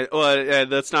 Yeah,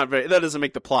 that's not very. That doesn't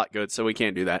make the plot good, so we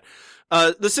can't do that.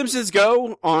 The Simpsons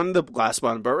go on the glass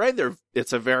bottom boat ride.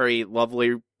 It's a very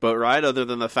lovely boat ride, other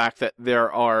than the fact that there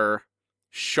are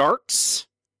sharks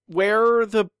where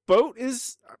the boat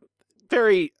is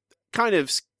very kind of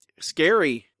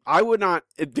scary. I would not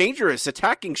dangerous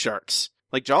attacking sharks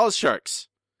like Jaws sharks.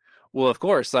 Well, of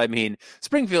course. I mean,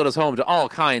 Springfield is home to all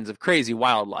kinds of crazy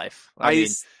wildlife. I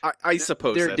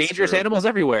suppose there are dangerous true. animals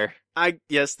everywhere. I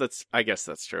guess that's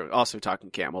true. Also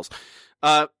talking camels.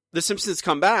 The Simpsons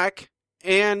come back,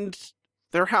 and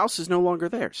their house is no longer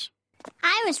theirs.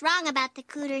 I was wrong about the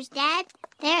Cooters, Dad.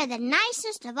 They're the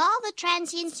nicest of all the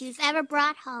transients you've ever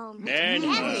brought home. Yes,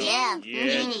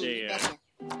 they are.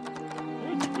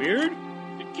 That's weird.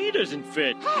 The key doesnn't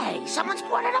fit. Hey, someone's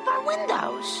boarded up our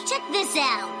windows. Check this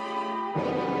out.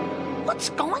 What's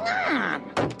going on?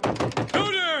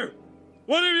 Cooter!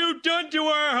 What have you done to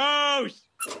our house?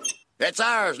 That's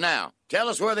ours now. Tell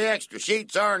us where the extra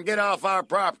sheets are and get off our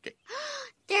property.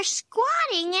 They're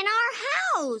squatting in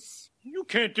our house. You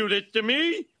can't do this to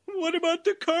me. What about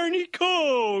the Carney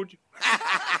code?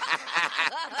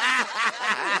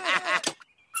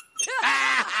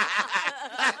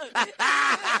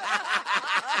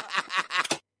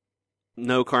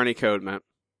 No Carney code, Matt.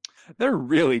 They're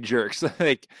really jerks.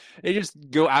 They just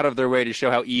go out of their way to show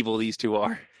how evil these two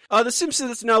are. The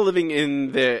Simpsons now living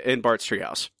in Bart's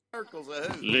treehouse.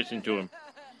 Listen to him.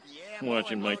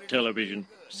 Watching my television,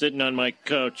 sitting on my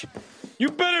couch. You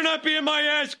better not be in my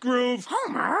ass groove.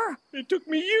 Homer? It took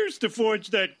me years to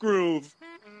forge that groove.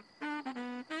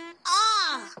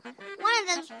 Oh, one of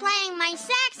them's playing my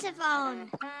saxophone.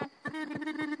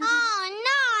 Oh,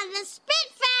 no, the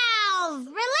spit valve!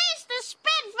 Release the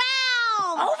spit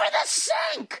valve! Over the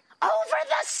sink! Over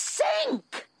the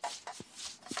sink!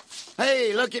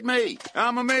 Hey, look at me.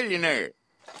 I'm a millionaire.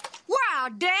 Wow,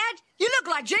 Dad, you look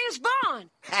like James Bond.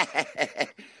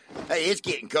 Hey, it's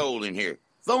getting cold in here.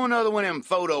 Throw another one of them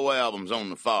photo albums on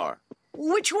the fire.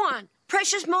 Which one?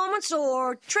 Precious Moments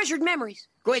or Treasured Memories?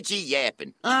 Quit you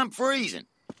yapping. I'm freezing.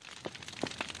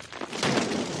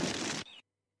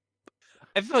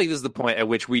 I feel like this is the point at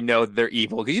which we know they're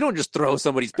evil, because you don't just throw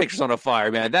somebody's pictures on a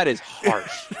fire, man. That is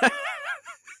harsh.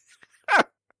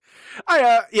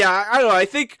 I don't know. I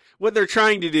think what they're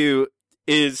trying to do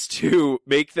is to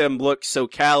make them look so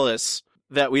callous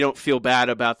that we don't feel bad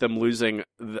about them losing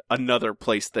another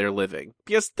place they're living.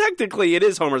 Because technically it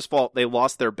is Homer's fault they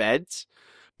lost their beds.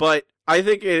 But I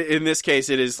think in this case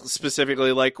it is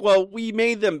specifically like, well, we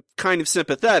made them kind of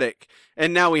sympathetic,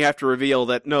 and now we have to reveal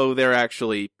that, no,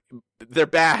 they're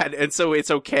bad, and so it's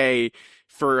okay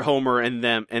for Homer and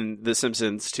them and the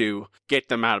Simpsons to get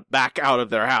them back out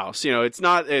of their house. It's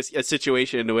not a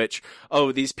situation in which,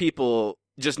 these people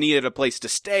just needed a place to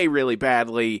stay really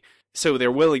badly, so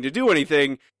they're willing to do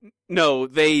anything. No,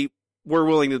 they were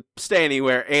willing to stay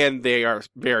anywhere, and they are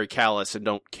very callous and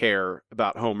don't care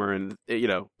about Homer. And,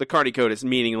 the Carny code is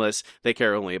meaningless. They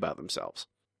care only about themselves.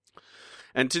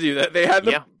 And to do that, they had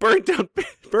the burnt down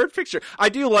bird picture. I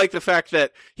do like the fact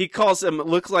that he calls them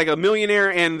looks like a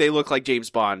millionaire, and they look like James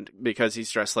Bond because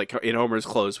he's dressed like in Homer's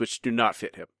clothes, which do not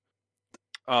fit him.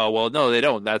 Oh, well, no, they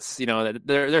don't. That's,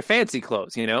 they're fancy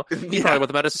clothes, He probably bought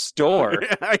them at a store.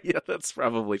 Yeah, that's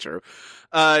probably true.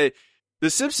 The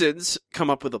Simpsons come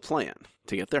up with a plan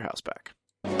to get their house back.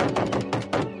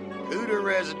 Cooter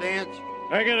residence?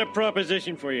 I got a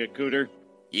proposition for you, Cooter.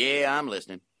 Yeah, I'm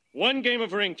listening. One game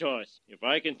of ring toss. If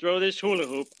I can throw this hula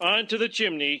hoop onto the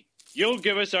chimney, you'll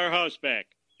give us our house back.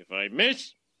 If I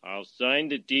miss, I'll sign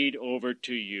the deed over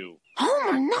to you.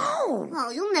 Homer, no! Oh,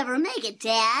 you'll never make it,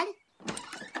 Dad.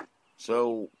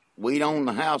 So, we'd own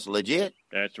the house legit?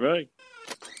 That's right.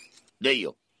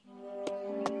 Deal.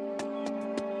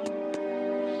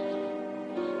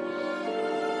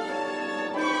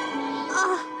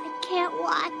 Oh, I can't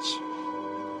watch.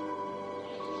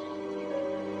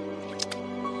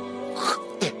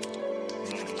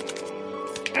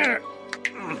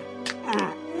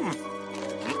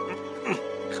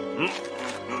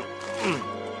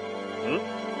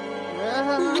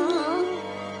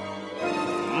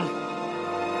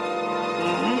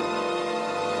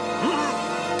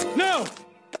 No!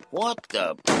 What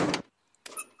the?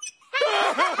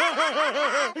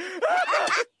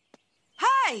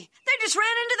 Hey, they just ran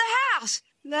into the house.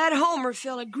 That Homer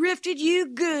fella grifted you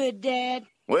good, Dad.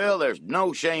 Well, there's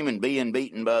no shame in being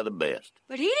beaten by the best.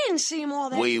 But he didn't seem all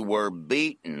that... We were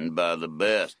beaten by the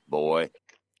best, boy.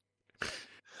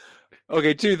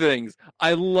 Okay, two things.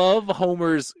 I love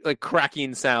Homer's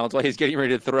cracking sounds while he's getting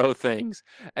ready to throw things.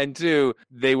 And two,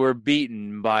 they were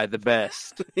beaten by the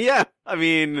best. Yeah, I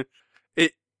mean,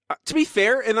 to be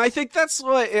fair, and I think that's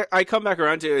what I come back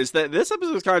around to, is that this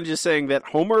episode is kind of just saying that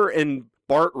Homer and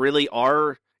Bart really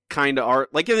are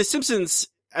like in The Simpsons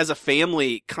as a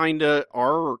family kind of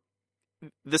are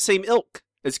the same ilk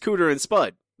as Cooter and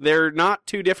Spud. They're not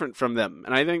too different from them.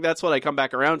 And I think that's what I come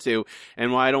back around to,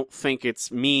 and why I don't think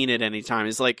it's mean at any time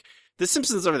is like The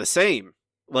Simpsons are the same.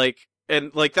 That's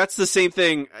the same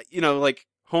thing, like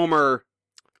Homer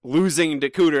losing to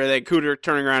Cooter, then Cooter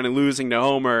turning around and losing to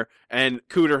Homer, and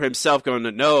Cooter himself going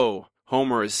to, no,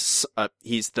 Homer is,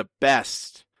 he's the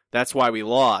best. That's why we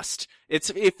lost.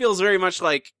 It feels very much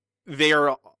like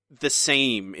they're the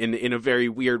same in a very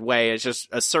weird way. It's just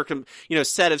a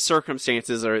set of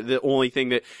circumstances are the only thing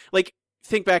that,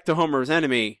 think back to Homer's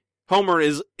enemy. Homer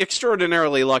is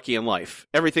extraordinarily lucky in life.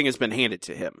 Everything has been handed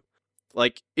to him.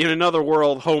 In another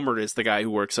world, Homer is the guy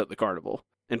who works at the carnival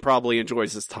and probably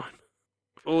enjoys his time.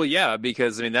 Well, yeah,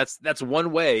 because that's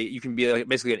one way you can be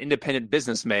basically an independent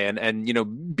businessman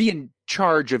and be in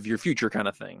charge of your future kind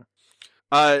of thing.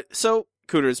 So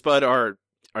Cooter and Spud are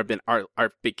being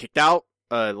kicked out,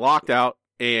 locked out,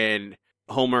 and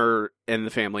Homer and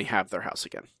the family have their house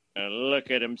again. Look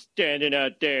at them standing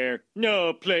out there,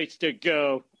 no place to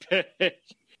go.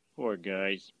 Poor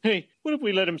guys. Hey, what if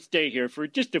we let them stay here for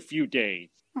just a few days?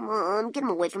 Come on, get him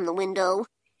away from the window.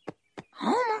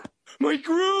 Homer? My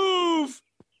groove!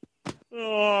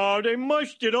 Oh, they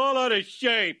mushed it all out of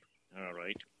shape. All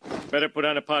right. Better put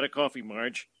on a pot of coffee,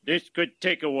 Marge. This could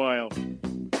take a while.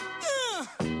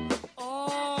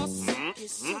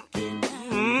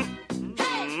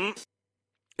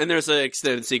 And there's an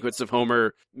extended sequence of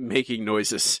Homer making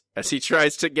noises as he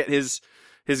tries to get his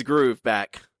groove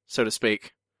back, so to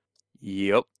speak.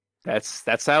 Yep.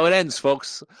 That's how it ends,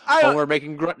 folks. Homer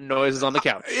making grunt noises on the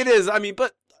couch. It is. I mean,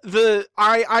 but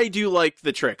I do like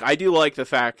the trick. I do like the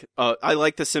fact. I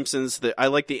like The Simpsons. I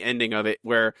like the ending of it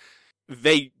where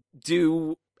they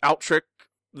do out-trick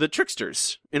the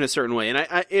tricksters in a certain way, and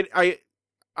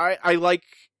I like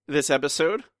this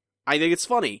episode. I think it's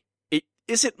funny. It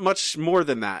isn't much more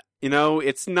than that.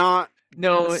 It's not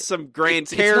some grand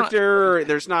character. It's not,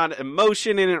 there's not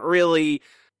emotion in it really,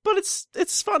 but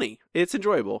it's funny. It's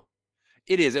enjoyable.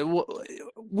 It is.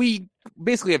 We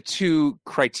basically have two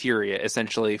criteria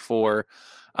essentially for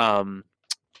Simpsons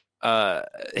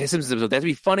episode. They have to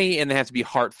be funny and they have to be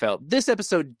heartfelt. This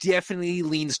episode definitely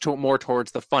leans more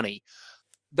towards the funny.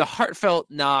 The heartfelt,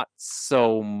 not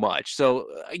so much. So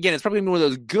again, it's probably one of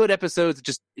those good episodes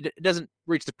that it doesn't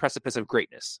reach the precipice of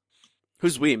greatness.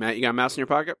 Who's we, Matt? You got a mouse in your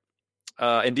pocket?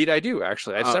 Indeed, I do.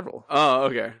 Actually, I have several. Oh,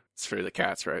 okay. It's for the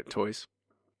cats, right? Toys,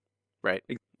 right?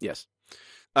 Yes.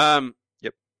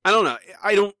 Yep. I don't know.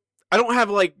 I don't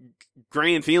have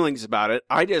grand feelings about it.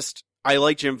 I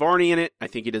like Jim Varney in it. I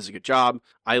think he does a good job.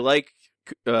 I like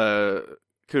Cooter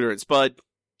and Spud.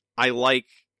 I like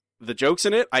the jokes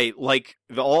in it. I like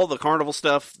all the carnival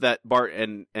stuff that Bart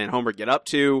and Homer get up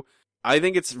to. I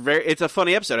think it's a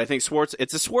funny episode. I think it's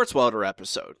a Swartzwelder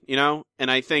episode, you know?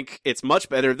 And I think it's much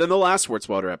better than the last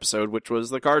Swartzwelder episode, which was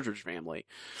the Cartridge Family.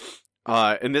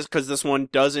 And because this one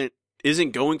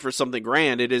isn't going for something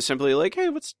grand. It is simply like, hey,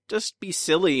 let's just be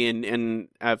silly and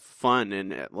have fun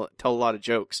and tell a lot of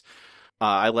jokes.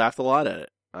 I laughed a lot at it.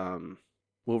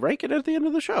 We'll rank it at the end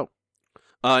of the show.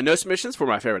 No submissions for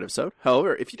my favorite episode.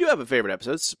 However, if you do have a favorite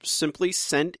episode, simply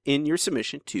send in your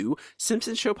submission to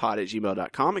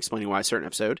simpsonshowpod@gmail.com explaining why a certain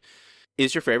episode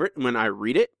is your favorite. And when I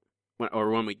read it,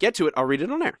 when we get to it, I'll read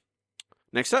it on air.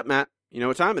 Next up, Matt, you know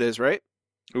what time it is, right?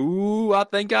 Ooh, I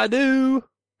think I do.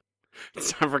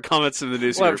 It's time for comments in the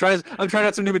news. Well, I'm trying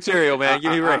out some new material, man.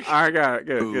 Give me a break. I got it.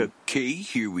 Good. Okay,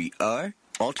 here we are.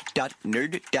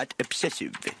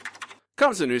 Alt.nerd.obsessive.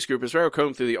 Comments in the news group is where I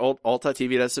comb through the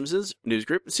alt.tv.simpsons news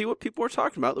group and see what people were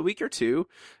talking about the week or two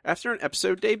after an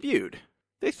episode debuted.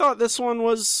 They thought this one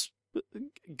was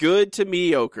good to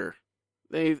mediocre.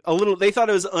 They thought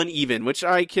it was uneven, which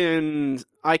I can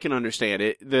understand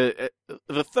it.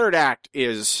 The third act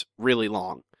is really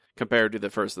long compared to the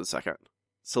first and the second.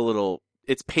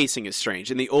 Its pacing is strange,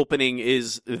 and the opening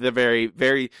is a very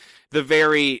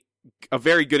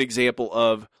good example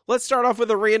of let's start off with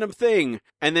a random thing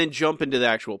and then jump into the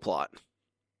actual plot.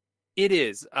 It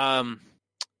is.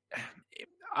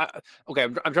 Okay,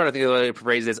 I'm trying to think of the way to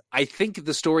phrase this. I think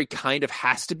the story kind of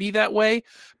has to be that way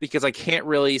because I can't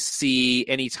really see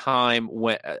any time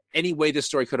any way this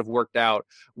story could have worked out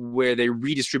where they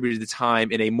redistributed the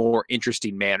time in a more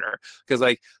interesting manner. Because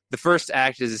like the first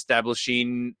act is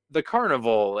establishing the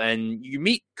carnival and you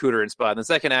meet Cooter and Spud. And the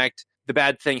second act, the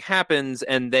bad thing happens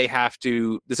and the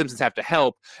Simpsons have to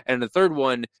help. And in the third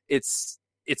one, it's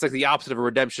like the opposite of a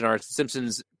redemption arc. The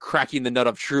Simpsons cracking the nut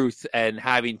of truth and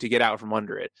having to get out from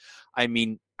under it. I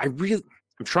mean, I'm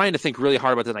trying to think really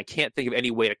hard about this, and I can't think of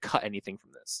any way to cut anything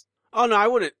from this. Oh no, I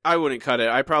wouldn't cut it.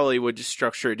 I probably would just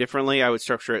structure it differently. I would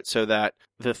structure it so that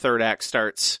the third act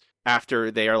starts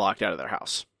after they are locked out of their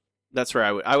house. That's where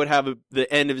I would have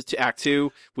the end of Act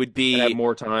 2 would be have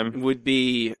more time. Would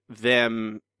be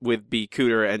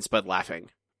Cooter and Spud laughing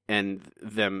and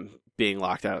them being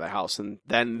locked out of the house, and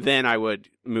then I would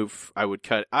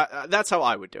cut. That's how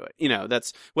I would do it. You know,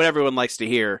 that's what everyone likes to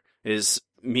hear is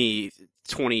me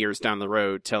 20 years down the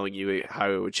road telling you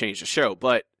how it would change the show.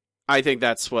 But I think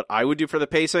that's what I would do for the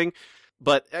pacing.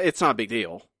 But it's not a big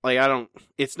deal. Like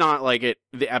it's not like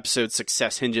the episode's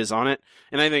success hinges on it.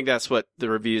 And I think that's what the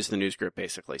reviews in the news group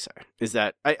basically say is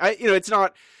that it's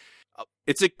not.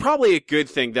 It's probably a good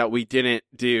thing that we didn't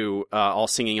do All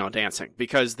Singing, All Dancing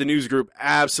because the news group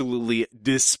absolutely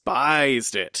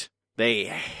despised it. They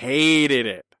hated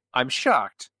it. I'm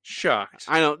shocked.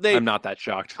 I know I'm not that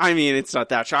shocked. I mean, it's not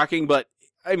that shocking, but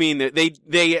I mean,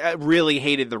 they really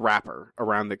hated the rapper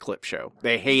around the clip show.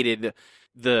 They hated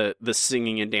the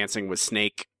singing and dancing with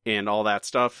Snake and all that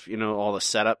stuff. You know, all the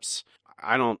setups.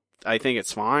 I think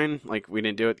it's fine. Like we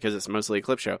didn't do it because it's mostly a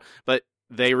clip show, but.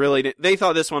 They really did. They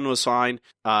thought this one was fine.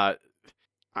 I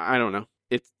don't know.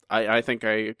 I think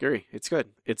I agree. It's good.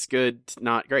 It's good,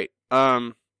 not great.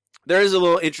 There is a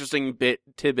little interesting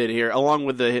tidbit here, along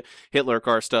with the Hitler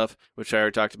car stuff, which I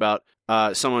already talked about.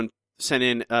 Someone sent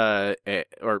in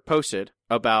or posted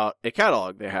about a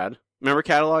catalog they had. Remember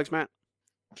catalogs, Matt?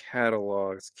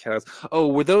 Catalogs. Oh,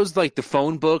 were those like the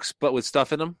phone books, but with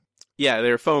stuff in them? Yeah,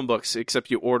 they're phone books,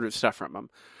 except you ordered stuff from them.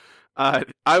 I'll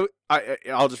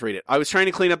just read it. I was trying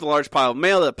to clean up the large pile of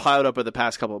mail that piled up over the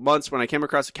past couple of months when I came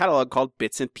across a catalog called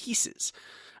Bits and Pieces.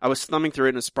 I was thumbing through it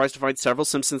and was surprised to find several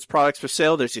Simpsons products for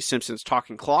sale. There's the Simpsons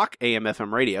Talking Clock,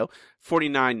 AM/FM radio,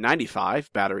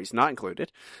 $49.95, batteries not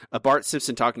included. A Bart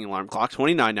Simpson Talking Alarm Clock,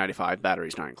 $29.95,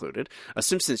 batteries not included. A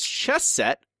Simpsons chess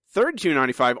set,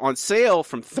 $32.95, on sale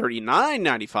from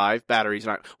 $39.95, batteries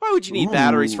not. Why would you need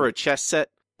batteries for a chess set?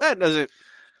 That doesn't.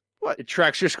 What? It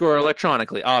tracks your score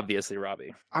electronically, obviously,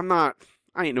 Robbie. I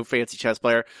ain't no fancy chess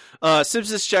player.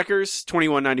 Simpsons checkers,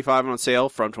 $21.95 on sale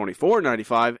from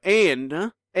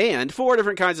 $24.95, and 4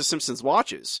 different kinds of Simpsons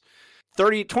watches.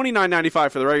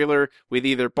 $29.95 for the regular, with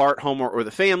either Bart, Homer, or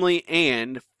the family,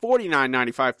 and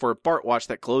 $49.95 for a Bart watch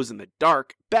that glows in the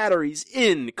dark, batteries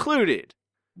included.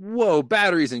 Whoa,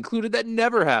 batteries included? That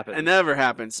never happens. It never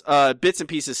happens. Bits and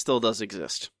Pieces still does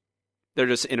exist. They're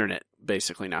just internet,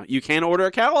 basically, now. You can order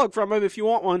a catalog from them if you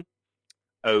want one.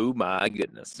 Oh, my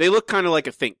goodness. They look kind of like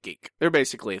a Think Geek. They're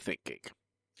basically a Think Geek.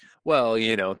 Well,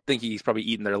 you know, Think Geek's probably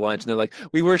eating their lunch, and they're like,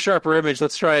 we were Sharper Image,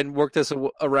 let's try and work this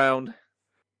around.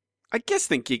 I guess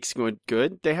Think Geek's going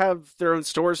good. They have their own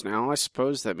stores now. I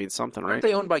suppose that means something, right? Aren't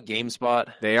they owned by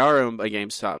GameSpot? They are owned by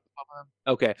GameStop.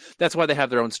 Okay, that's why they have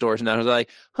their own stores now. They're like,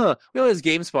 huh, we have all these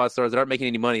GameSpot stores that aren't making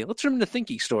any money. Let's turn them into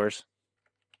Thinky stores.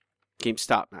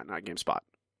 GameStop, not GameSpot.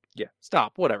 Yeah,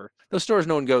 stop, whatever. Those stores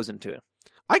no one goes into.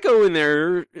 I go in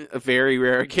there very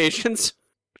rare occasions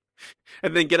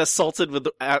and then get assaulted with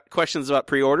questions about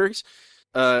pre-orders.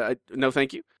 No,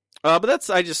 thank you. But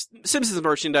Simpsons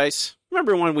merchandise.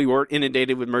 Remember when we weren't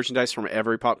inundated with merchandise from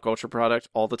every pop culture product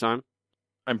all the time?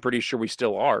 I'm pretty sure we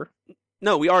still are.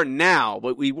 No, we are now,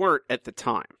 but we weren't at the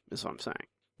time, is what I'm saying.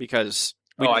 Because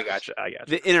I gotcha.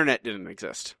 The internet didn't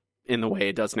exist in the way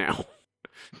it does now.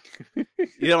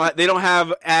 They don't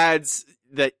have ads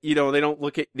that,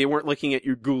 they weren't looking at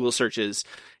your Google searches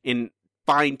in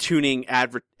fine-tuning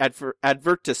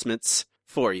advertisements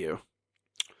for you.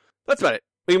 That's about it.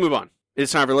 We can move on.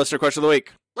 It's time for listener question of the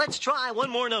week. Let's try one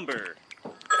more number.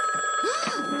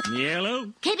 Yellow.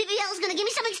 KBBL is going to give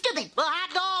me something stupid. A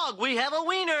hot dog. We have a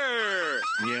wiener.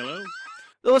 Yellow.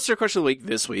 The listener question of the week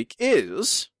this week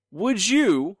is, would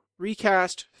you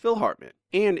recast Phil Hartman?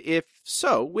 And if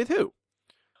so, with who?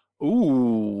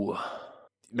 Ooh.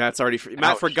 Matt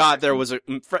forgot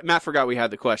Matt forgot we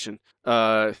had the question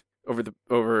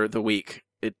over the week.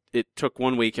 It took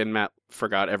 1 week and Matt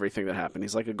forgot everything that happened.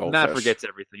 He's like a goldfish. Matt forgets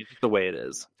everything. It's just the way it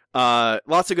is.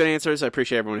 Lots of good answers. I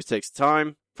appreciate everyone who takes the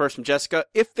time. First from Jessica.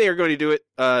 If they are going to do it,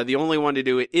 the only one to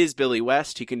do it is Billy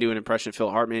West. He can do an impression of Phil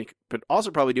Hartman, but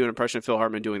also probably do an impression of Phil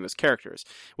Hartman doing those characters.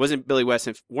 Weren't Billy West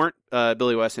and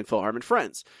Phil Hartman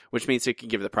friends, which means he can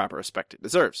give it the proper respect it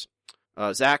deserves.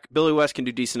 Zach, Billy West can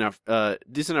do decent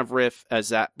enough riff as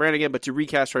Zach Brannigan, but to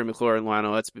recast Troy McClure and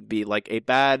Lionel Hutz would be like a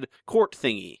bad court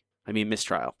thingy. I mean,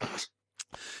 mistrial.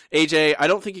 AJ, I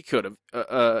don't think he could have.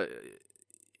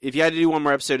 If you had to do one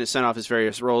more episode and send off his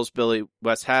various roles, Billy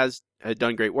West had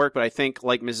done great work, but I think,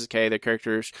 like Mrs. K, their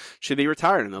characters should be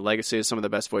retired, and the legacy of some of the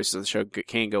best voices on the show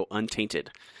can go untainted.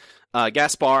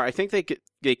 Gaspar, I think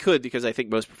they could because I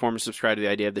think most performers subscribe to the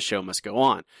idea of the show must go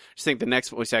on. I just think the next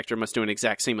voice actor must do an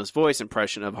exact seamless voice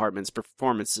impression of Hartman's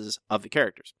performances of the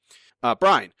characters.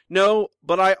 Brian, no,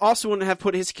 but I also wouldn't have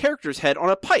put his character's head on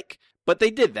a pike, but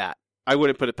they did that. I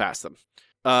wouldn't put it past them.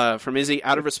 From Izzy,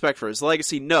 out of respect for his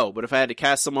legacy, no, but if I had to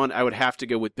cast someone, I would have to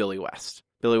go with Billy West.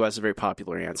 Billy West is a very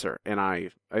popular answer, and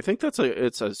I think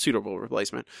it's a suitable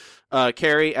replacement.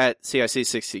 Carrie at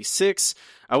CIC66,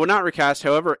 I would not recast,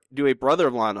 however, do a brother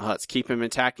of Lionel Hutz, keep him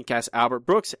intact, and cast Albert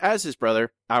Brooks as his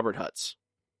brother, Albert Hutz.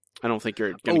 I don't think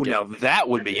you're going to get... now that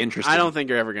would be interesting. I don't think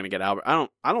you're ever going to get Albert.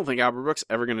 I don't think Albert Brooks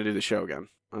ever going to do the show again,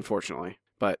 unfortunately,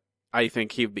 but I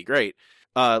think he would be great.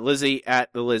 Lizzie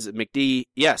at the Liz McD,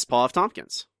 yes, Paul F.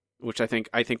 Tompkins. Which I think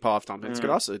Paul F. Tompkins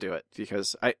could also do it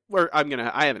because I have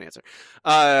an answer.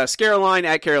 Scaroline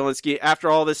at Karolinsky. After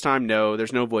all this time, no,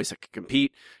 there's no voice that could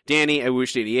compete. Danny at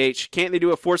Woosh DDH. Can't they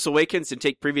do a Force Awakens and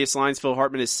take previous lines Phil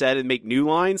Hartman has said and make new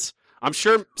lines? I'm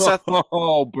sure Seth.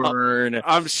 Oh, burn!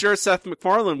 I'm sure Seth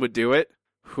MacFarlane would do it.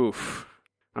 Oof.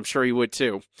 I'm sure he would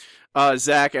too.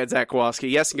 Zach at Zach Kowalski.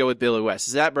 Yes, and go with Billy West.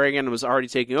 Zach Brannigan was already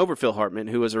taking over Phil Hartman,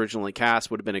 who was originally cast.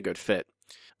 Would have been a good fit.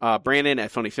 Brandon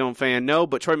at Funny Film Fan, no,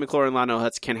 but Troy McClure and Lionel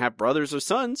Hutz can have brothers or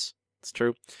sons. It's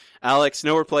true. Alex,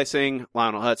 no replacing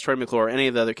Lionel Hutz, Troy McClure, or any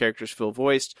of the other characters Phil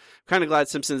voiced. I'm kind of glad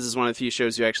Simpsons is one of the few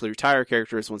shows who actually retire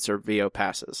characters once their VO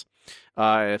passes.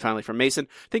 Finally from Mason,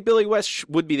 I think Billy West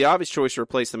would be the obvious choice to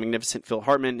replace the magnificent Phil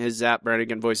Hartman. His Zap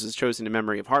Brannigan voice is chosen in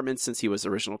memory of Hartman since he was the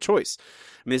original choice.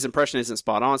 I mean, his impression isn't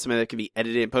spot on, something that can be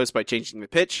edited in post by changing the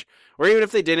pitch, or even if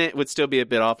they didn't, it would still be a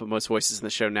bit off, but most voices in the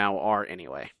show now are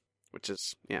anyway. Which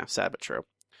is, sad but true.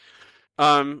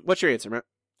 What's your answer, Matt?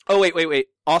 Oh, wait.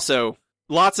 Also,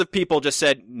 lots of people just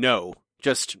said no.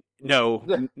 Just no.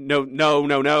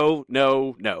 No.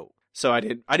 So I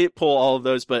didn't pull all of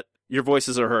those, but your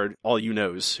voices are heard, all you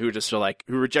knows, who just feel like,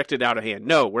 who rejected out of hand.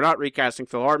 No, we're not recasting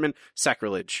Phil Hartman.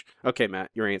 Sacrilege. Okay, Matt,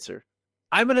 your answer.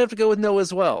 I'm going to have to go with no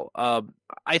as well.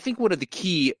 I think one of the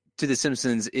key to The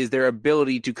Simpsons is their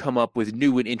ability to come up with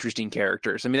new and interesting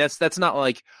characters. I mean, that's not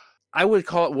like... I would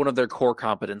call it one of their core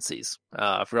competencies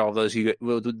for all those who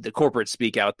the corporate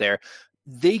speak out there.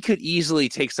 They could easily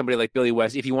take somebody like Billy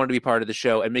West, if he wanted to be part of the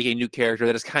show, and make a new character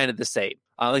that is kind of the same.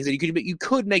 Like I said, you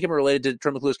could make him related to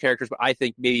Troy McClure's characters, but I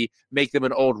think maybe make them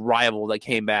an old rival that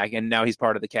came back, and now he's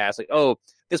part of the cast. Like, oh,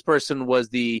 this person was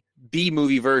the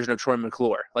B-movie version of Troy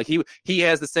McClure. Like, he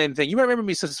has the same thing. You might remember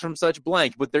me from such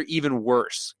blank, but they're even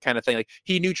worse kind of thing. Like,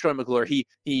 he knew Troy McClure. He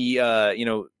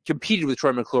competed with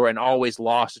Troy McClure and always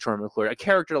lost to Troy McClure. A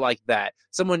character like that.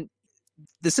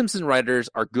 The Simpson writers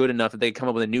are good enough that they come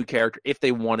up with a new character if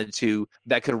they wanted to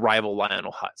that could rival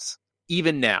Lionel Hutz.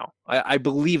 Even now, I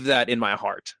believe that in my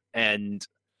heart. And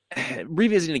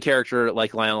revisiting a character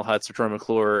like Lionel Hutz or Troy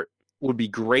McClure would be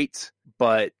great,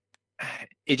 but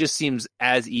it just seems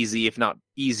as easy, if not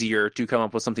easier, to come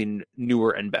up with something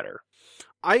newer and better.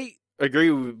 I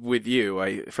agree with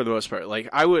you. For the most part, like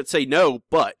I would say no,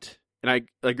 but and I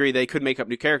agree they could make up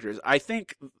new characters. I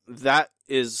think that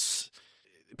is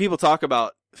people talk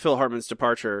about Phil Hartman's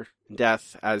departure and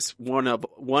death as one of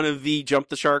the jump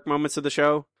the shark moments of the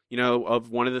show. You know,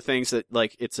 of one of the things that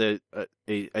like it's a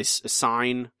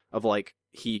sign of like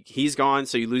he's gone,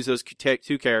 so you lose those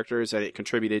two characters, and it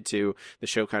contributed to the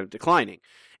show kind of declining.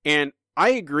 And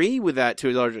I agree with that to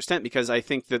a large extent because I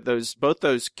think that both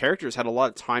those characters had a lot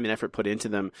of time and effort put into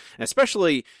them, and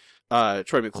especially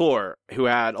Troy McClure, who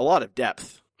had a lot of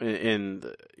depth in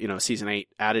season 8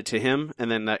 added to him, and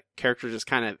then that character just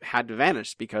kind of had to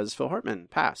vanish because Phil Hartman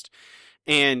passed.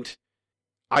 And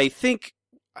I think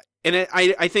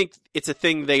it's a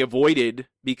thing they avoided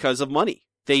because of money.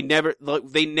 They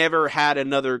never had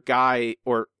another guy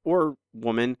or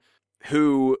woman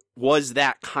who was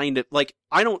that kind of like.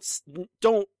 I do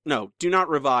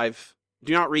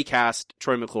not recast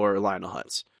Troy McClure or Lionel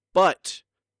Hutz, but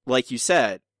like you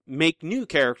said, make new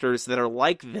characters that are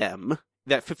like them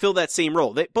that fulfill that same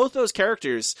role. Both those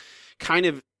characters kind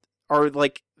of are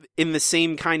like in the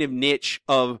same kind of niche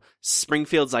of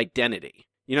Springfield's identity.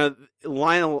 You know,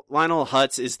 Lionel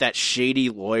Hutz is that shady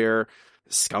lawyer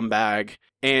scumbag,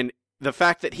 and the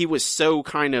fact that he was so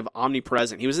kind of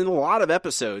omnipresent. He was in a lot of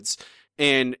episodes,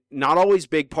 and not always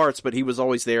big parts, but he was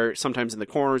always there, sometimes in the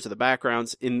corners or the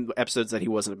backgrounds, in episodes that he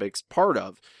wasn't a big part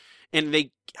of. And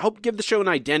they helped give the show an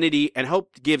identity and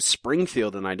helped give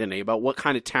Springfield an identity about what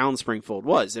kind of town Springfield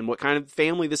was and what kind of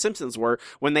family the Simpsons were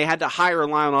when they had to hire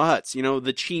Lionel Hutz,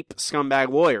 the cheap scumbag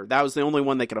lawyer. That was the only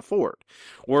one they could afford.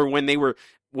 Or when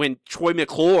Troy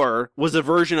McClure was a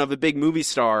version of a big movie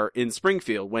star in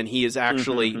Springfield, when he is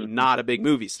actually not a big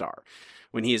movie star,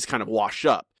 when he is kind of washed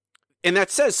up. And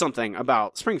that says something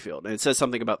about Springfield, and it says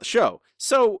something about the show.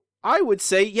 So I would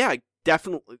say, yeah,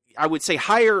 definitely. I would say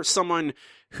hire someone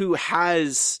who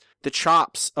has the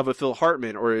chops of a Phil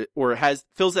Hartman or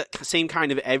fills that same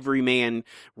kind of everyman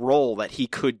role that he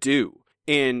could do.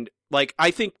 And like,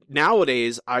 I think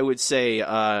nowadays I would say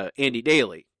Andy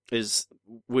Daly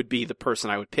would be the person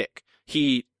I would pick.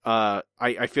 He I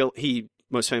feel he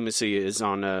most famously is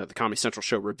on the Comedy Central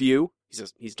show Review.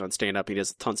 He's done stand-up. He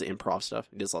does tons of improv stuff.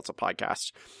 He does lots of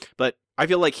podcasts. But I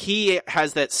feel like he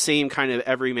has that same kind of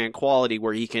everyman quality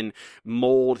where he can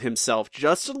mold himself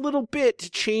just a little bit to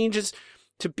change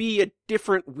to be a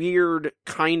different, weird,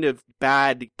 kind of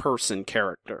bad person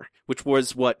character, which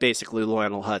was what basically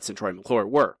Lionel Hutz and Troy McClure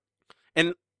were.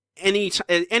 And any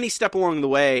step along the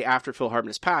way after Phil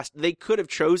Hartman has passed, they could have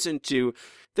chosen to...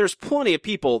 There's plenty of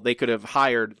people they could have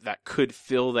hired that could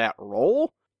fill that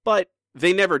role, but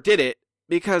they never did it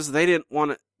because they didn't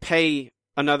want to pay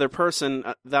another person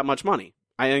that much money.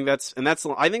 I think that's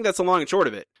the long and short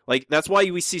of it. Like, that's why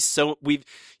you see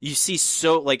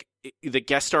the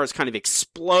guest stars kind of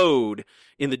explode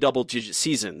in the double-digit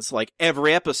seasons. Like,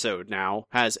 every episode now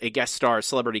has a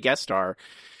celebrity guest star,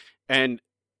 and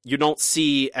you don't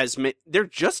see as many. They're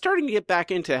just starting to get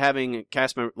back into having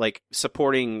cast member, like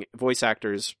supporting voice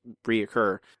actors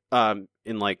reoccur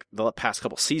in like the past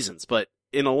couple seasons, but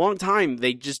in a long time,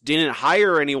 they just didn't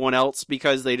hire anyone else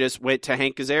because they just went to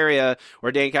Hank Azaria or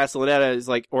Dan Castellaneta is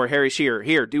like, or Harry Shearer.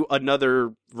 Here, do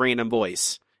another random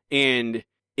voice. And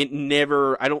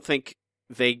I don't think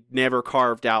they never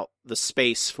carved out the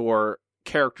space for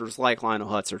characters like Lionel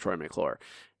Hutz or Troy McClure,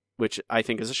 which I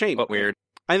think is a shame. But weird.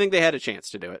 I think they had a chance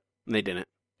to do it, and they didn't.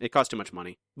 It cost too much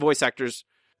money. Voice actors,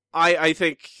 I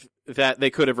think that they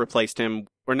could have replaced him,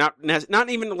 or not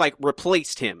even like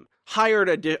replaced him.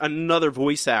 Hired another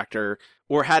voice actor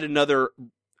or had another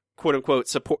quote unquote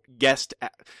support guest.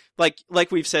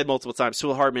 Like we've said multiple times,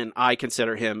 Phil Hartman, I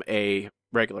consider him a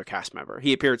regular cast member.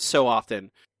 He appeared so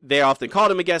often. They often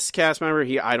called him a guest cast member.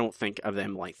 I don't think of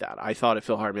him like that. I thought of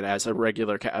Phil Hartman as a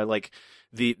regular, like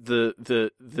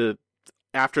the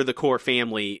after the core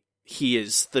family, he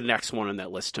is the next one on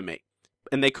that list to me.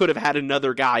 And they could have had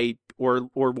another guy or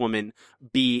woman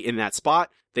be in that spot.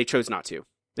 They chose not to.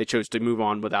 They chose to move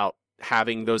on without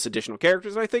having those additional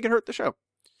characters, and I think it hurt the show.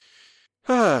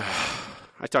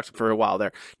 I talked for a while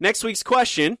there. Next week's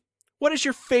question, what is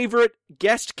your favorite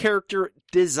guest character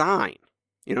design?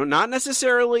 Not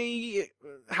necessarily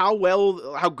how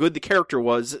good the character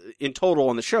was in total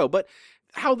on the show, but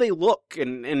how they look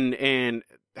and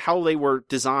how they were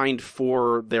designed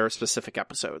for their specific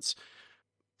episodes.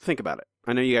 Think about it.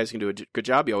 I know you guys can do a good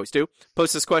job. You always do.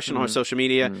 Post this question on our social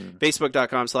media.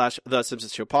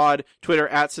 Facebook.com/TheSimpsonsShowPod. Twitter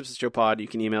 @SimpsonsShowPod. You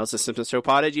can email us at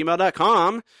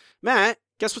SimpsonsShowPod@gmail.com. Matt,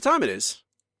 guess what time it is?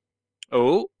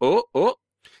 Oh.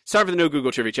 It's time for the No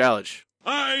Google Trivia Challenge.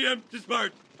 I am too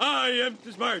smart. I am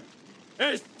too smart.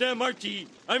 S-M-R-T.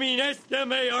 I mean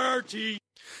S-M-A-R-R-T.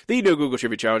 The No Google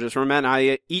Trivia Challenges, where Matt and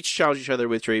I each challenge each other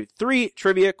with three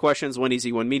trivia questions, one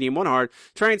easy, one medium, one hard.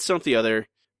 Try and stump the other.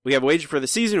 We have a wager for the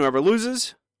season. Whoever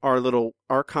loses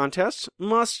our contest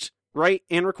must write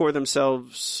and record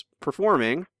themselves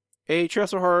performing a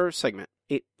Treehouse of Horror segment.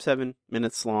 7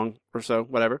 minutes long or so,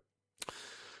 whatever.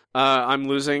 I'm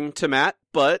losing to Matt,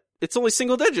 but it's only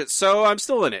single digits, so I'm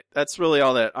still in it. That's really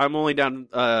all that. I'm only down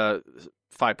 5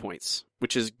 points,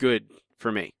 which is good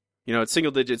for me. You know, it's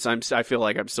single digits. I feel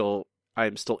like I'm still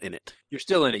in it. You're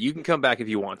still in it. You can come back if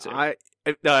you want to.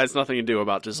 It has nothing to do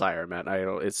about desire, Matt.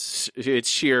 It's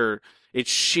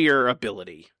sheer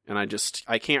ability, and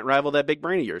I can't rival that big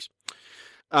brain of yours.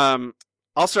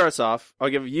 I'll start us off. I'll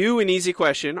give you an easy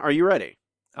question. Are you ready?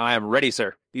 I am ready,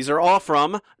 sir. These are all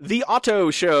from The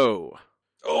Otto Show.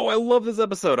 Oh, I love this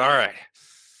episode. All right.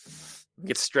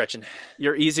 Get stretching.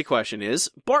 Your easy question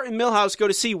is, Bart and Milhouse go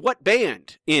to see what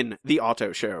band in The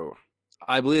Otto Show?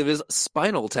 I believe it is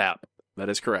Spinal Tap. That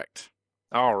is correct.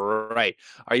 All right.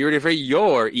 Are you ready for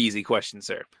your easy question,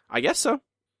 sir? I guess so.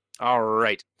 All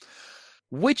right.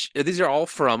 These are all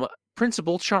from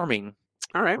Principal Charming.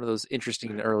 All right. One of those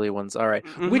interesting early ones. All right.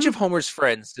 Mm-hmm. Which of Homer's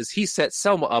friends does he set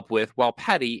Selma up with while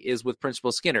Patty is with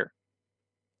Principal Skinner?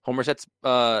 Homer sets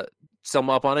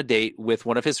Selma up on a date with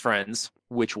one of his friends.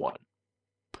 Which one?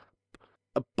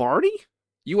 Barney?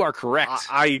 You are correct.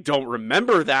 I don't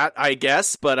remember that, I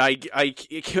guess, but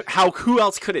who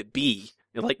else could it be?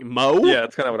 Like Mo? Yeah,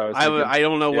 that's kind of what I was thinking. I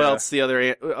don't know what else the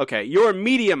other... Okay, your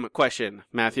medium question,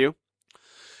 Matthew.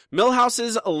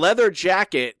 Milhouse's leather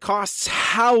jacket costs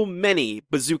how many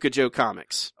Bazooka Joe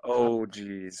comics? Oh,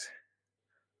 geez.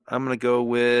 I'm going to go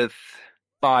with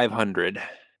 500.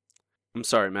 I'm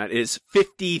sorry, Matt. It is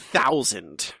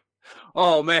 50,000.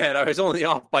 Oh, man. I was only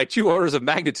off by 2 orders of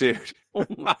magnitude.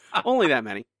 Only that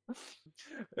many.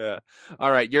 Yeah.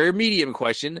 All right. Your medium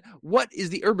question. What is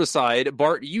the herbicide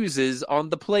Bart uses on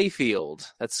the playfield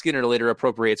that Skinner later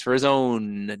appropriates for his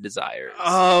own desires?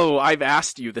 Oh, I've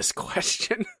asked you this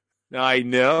question. I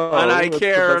know. And I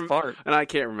can't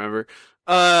remember.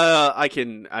 I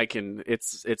can,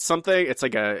 it's something,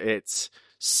 it's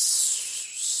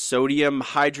sodium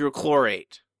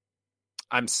hydrochlorate.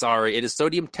 I'm sorry, it is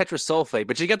sodium tetrasulfate,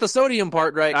 but you get the sodium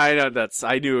part right. I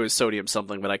knew it was sodium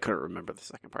something, but I couldn't remember the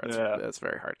second part. That's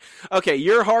very hard. Okay,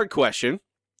 your hard question.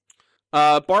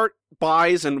 Bart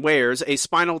buys and wears a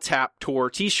Spinal Tap Tour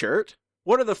t-shirt.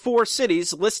 What are the 4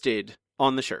 cities listed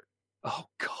on the shirt? Oh,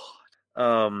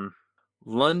 God.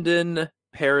 London,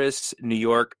 Paris, New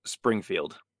York,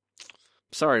 Springfield.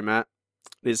 Sorry, Matt.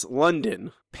 It is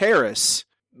London, Paris,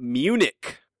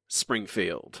 Munich,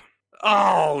 Springfield.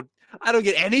 Oh, I don't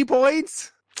get any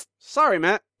points? Sorry,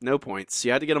 Matt. No points.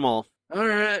 You had to get them all. All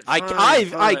right.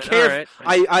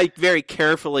 I very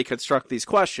carefully construct these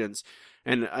questions,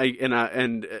 and I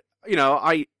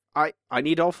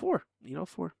need all 4.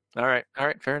 All right.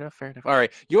 Fair enough. All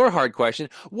right. Your hard question.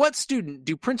 What student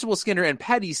do Principal Skinner and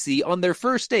Patty see on their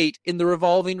first date in the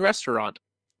revolving restaurant?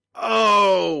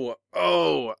 Oh.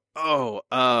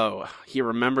 He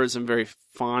remembers him very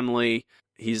fondly.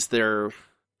 He's their...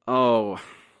 Oh.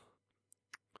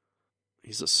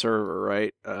 He's a server,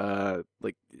 right?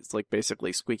 It's like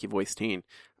basically squeaky voice teen.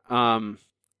 Do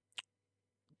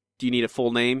you need a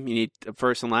full name? You need a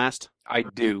first and last? I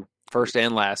do. First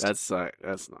and last. That's not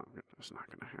going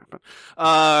to happen.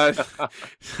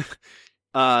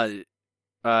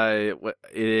 What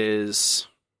it is?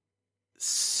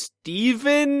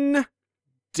 Stephen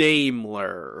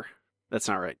Daimler. That's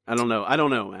not right. I don't know,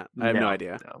 Matt. I have no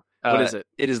idea. No. What is it?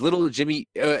 It is Little Jimmy.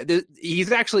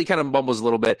 He's actually kind of mumbles a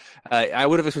little bit. I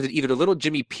would have expected either Little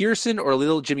Jimmy Pearson or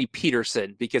Little Jimmy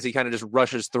Peterson because he kind of just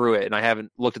rushes through it, and I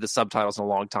haven't looked at the subtitles in a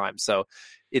long time. So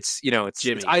it's Jimmy.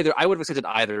 It's either. I would have accepted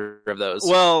either of those.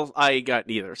 Well, I got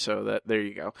neither, so there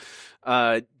you go.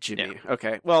 Jimmy. Yeah.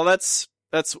 Okay. Well, that's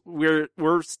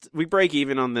we break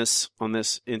even on this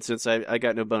instance. I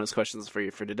got no bonus questions for you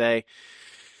for today.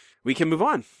 We can move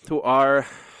on to our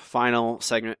final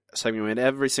segment in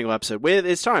every single episode with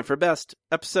it's time for best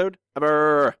episode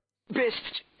ever.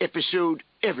 Best episode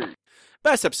ever.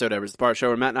 Best episode ever is the Bart Show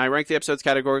where Matt and I rank the episodes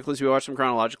categorically as we watch them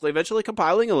chronologically, eventually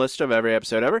compiling a list of every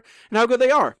episode ever and how good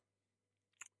they are.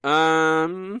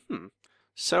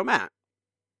 So Matt,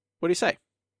 what do you say?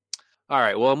 All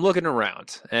right, well, I'm looking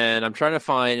around, and I'm trying to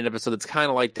find an episode that's kind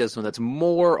of like this one, that's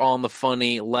more on the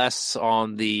funny, less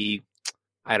on the,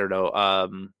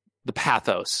 the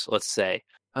pathos, let's say.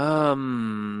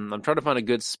 I'm trying to find a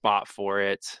good spot for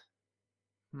it.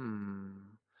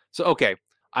 So, okay,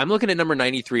 I'm looking at number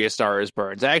 93, A Star is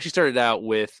Burns. I actually started out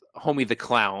with Homie the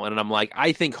Clown, and I'm like,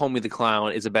 I think Homie the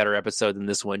Clown is a better episode than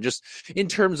this one, just in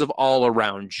terms of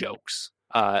all-around jokes.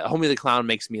 Homie the Clown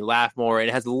makes me laugh more, and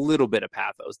it has a little bit of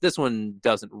pathos. This one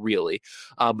doesn't really.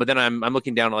 But then I'm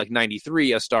looking down at like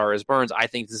 93, A Star is Burns. I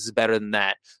think this is better than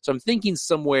that. So I'm thinking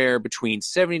somewhere between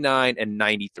 79 and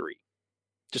 93.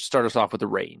 Just start us off with a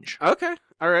range. Okay.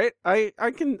 All right. I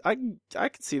can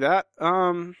see that.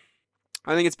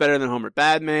 I think it's better than Homer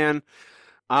Badman.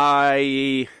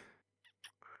 I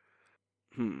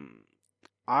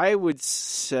would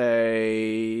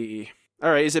say,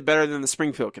 all right, is it better than the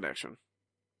Springfield Connection?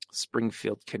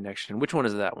 Springfield Connection. Which one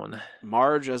is that one?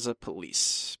 Marge as a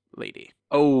police lady.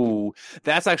 Oh,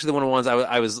 that's actually one of the ones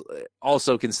I was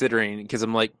also considering, because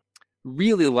I'm like,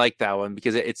 really like that one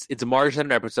because it's a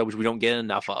Marge-centered episode, which we don't get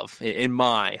enough of, in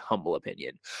my humble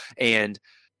opinion. And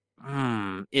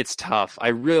it's tough. I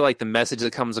really like the message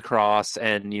that comes across,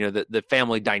 and the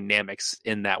family dynamics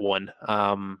in that one.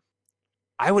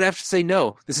 I would have to say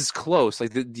no. This is close.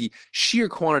 Like the sheer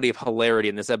quantity of hilarity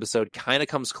in this episode kind of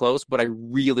comes close, but I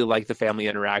really like the family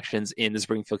interactions in the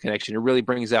Springfield Connection. It really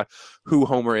brings out who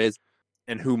Homer is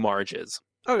and who Marge is.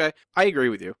 Okay, I agree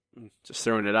with you. Just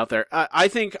throwing it out there. I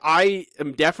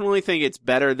definitely think it's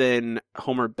better than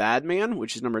Homer Badman,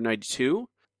 which is number 92.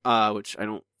 Which I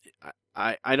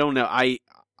don't know.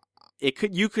 If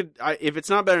it's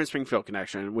not better than Springfield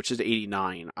Connection, which is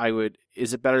 89,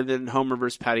 is it better than Homer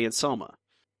vs. Patty and Selma?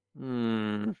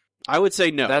 I would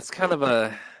say no. That's kind of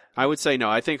I would say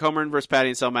no. I think Homer vs. Patty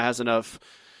and Selma has enough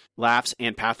laughs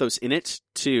and pathos in it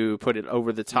to put it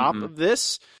over the top of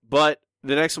this, but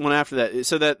the next one after that,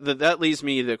 so that leaves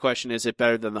me the question: is it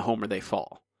better than the Homer They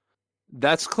Fall?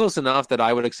 That's close enough that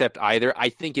I would accept either. I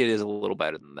think it is a little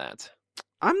better than that.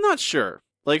 I'm not sure.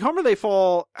 Like Homer They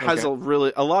Fall has a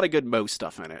lot of good Moe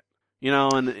stuff in it,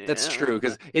 and that's true,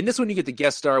 because in this one you get the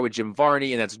guest star with Jim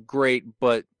Varney, and that's great.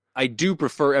 But I do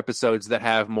prefer episodes that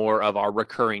have more of our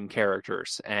recurring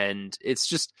characters, and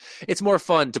it's more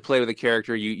fun to play with a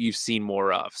character you've seen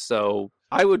more of. So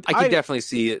I could definitely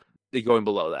see it going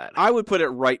below that. I would put it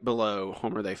right below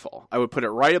Homer They Fall. I would put it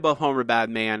right above Homer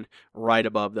Badman, right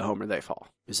above the Homer They Fall.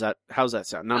 How's that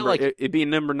sound? It'd be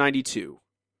number 92.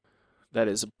 That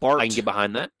is Bart. I can get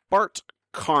behind that. Bart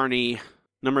Carny,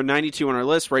 number 92 on our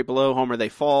list, right below Homer They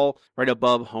Fall, right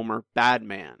above Homer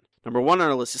Badman. Number 1 on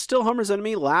our list is still Homer's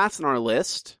Enemy. Last on our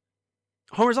list,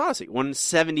 Homer's Odyssey,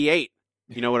 178.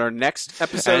 You know what our next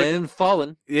episode and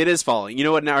fallen. It is falling. You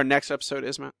know what our next episode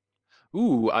is, Matt?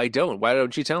 Ooh, I don't. Why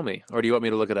don't you tell me? Or do you want me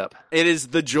to look it up? It is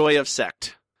The Joy of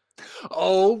Sect.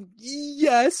 Oh,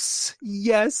 yes.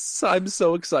 Yes. I'm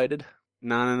so excited.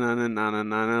 Na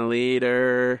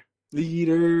leader.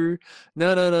 Leader.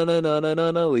 Na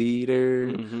leader.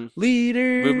 Mm-hmm.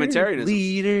 Leader. Movementarianism.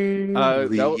 Leader.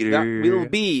 Leader. That will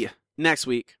be next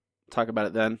week. Talk about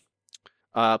it then.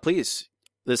 Please,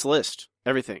 this list,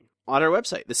 everything. On our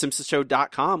website,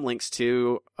 thesimpsonshow.com, links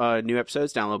to new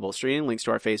episodes, downloadable streaming, links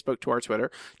to our Facebook, to our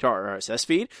Twitter, to our RSS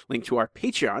feed, link to our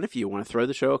Patreon if you want to throw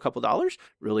the show a couple $.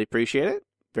 Really appreciate it.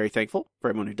 Very thankful for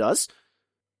everyone who does.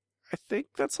 I think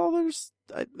that's all there's.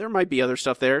 There might be other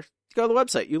stuff there. Go to the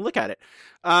website. You look at it.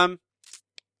 I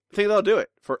think that'll do it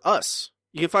for us.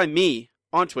 You can find me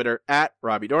on Twitter at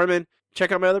Robbie Dorman.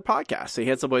 Check out my other podcast, The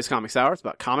Handsome Boys Comics Hour. It's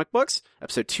about comic books.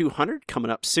 Episode 200 coming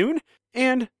up soon.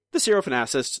 And The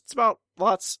Serophonacist. It's about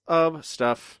lots of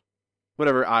stuff,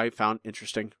 whatever I found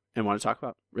interesting and want to talk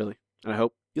about, really. And I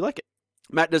hope you like it.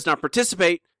 Matt does not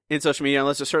participate in social media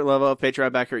unless a certain level of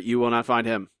Patreon backer. You will not find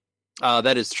him.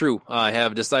 That is true. I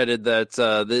have decided that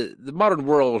the modern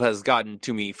world has gotten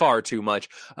to me far too much.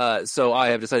 So I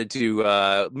have decided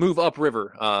to move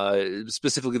upriver,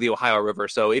 specifically the Ohio River.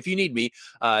 So if you need me,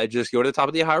 just go to the top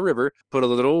of the Ohio River, put a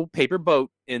little paper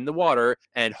boat in the water,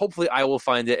 and hopefully I will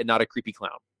find it and not a creepy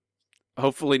clown.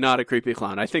 Hopefully not a creepy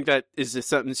clown. I think that is a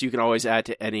sentence you can always add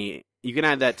to any... You can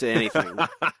add that to anything.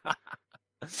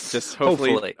 Just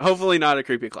hopefully not a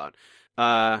creepy clown.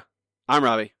 I'm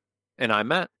Robbie. And I'm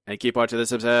Matt. And keep watching The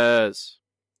Simpsons.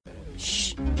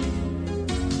 Shh.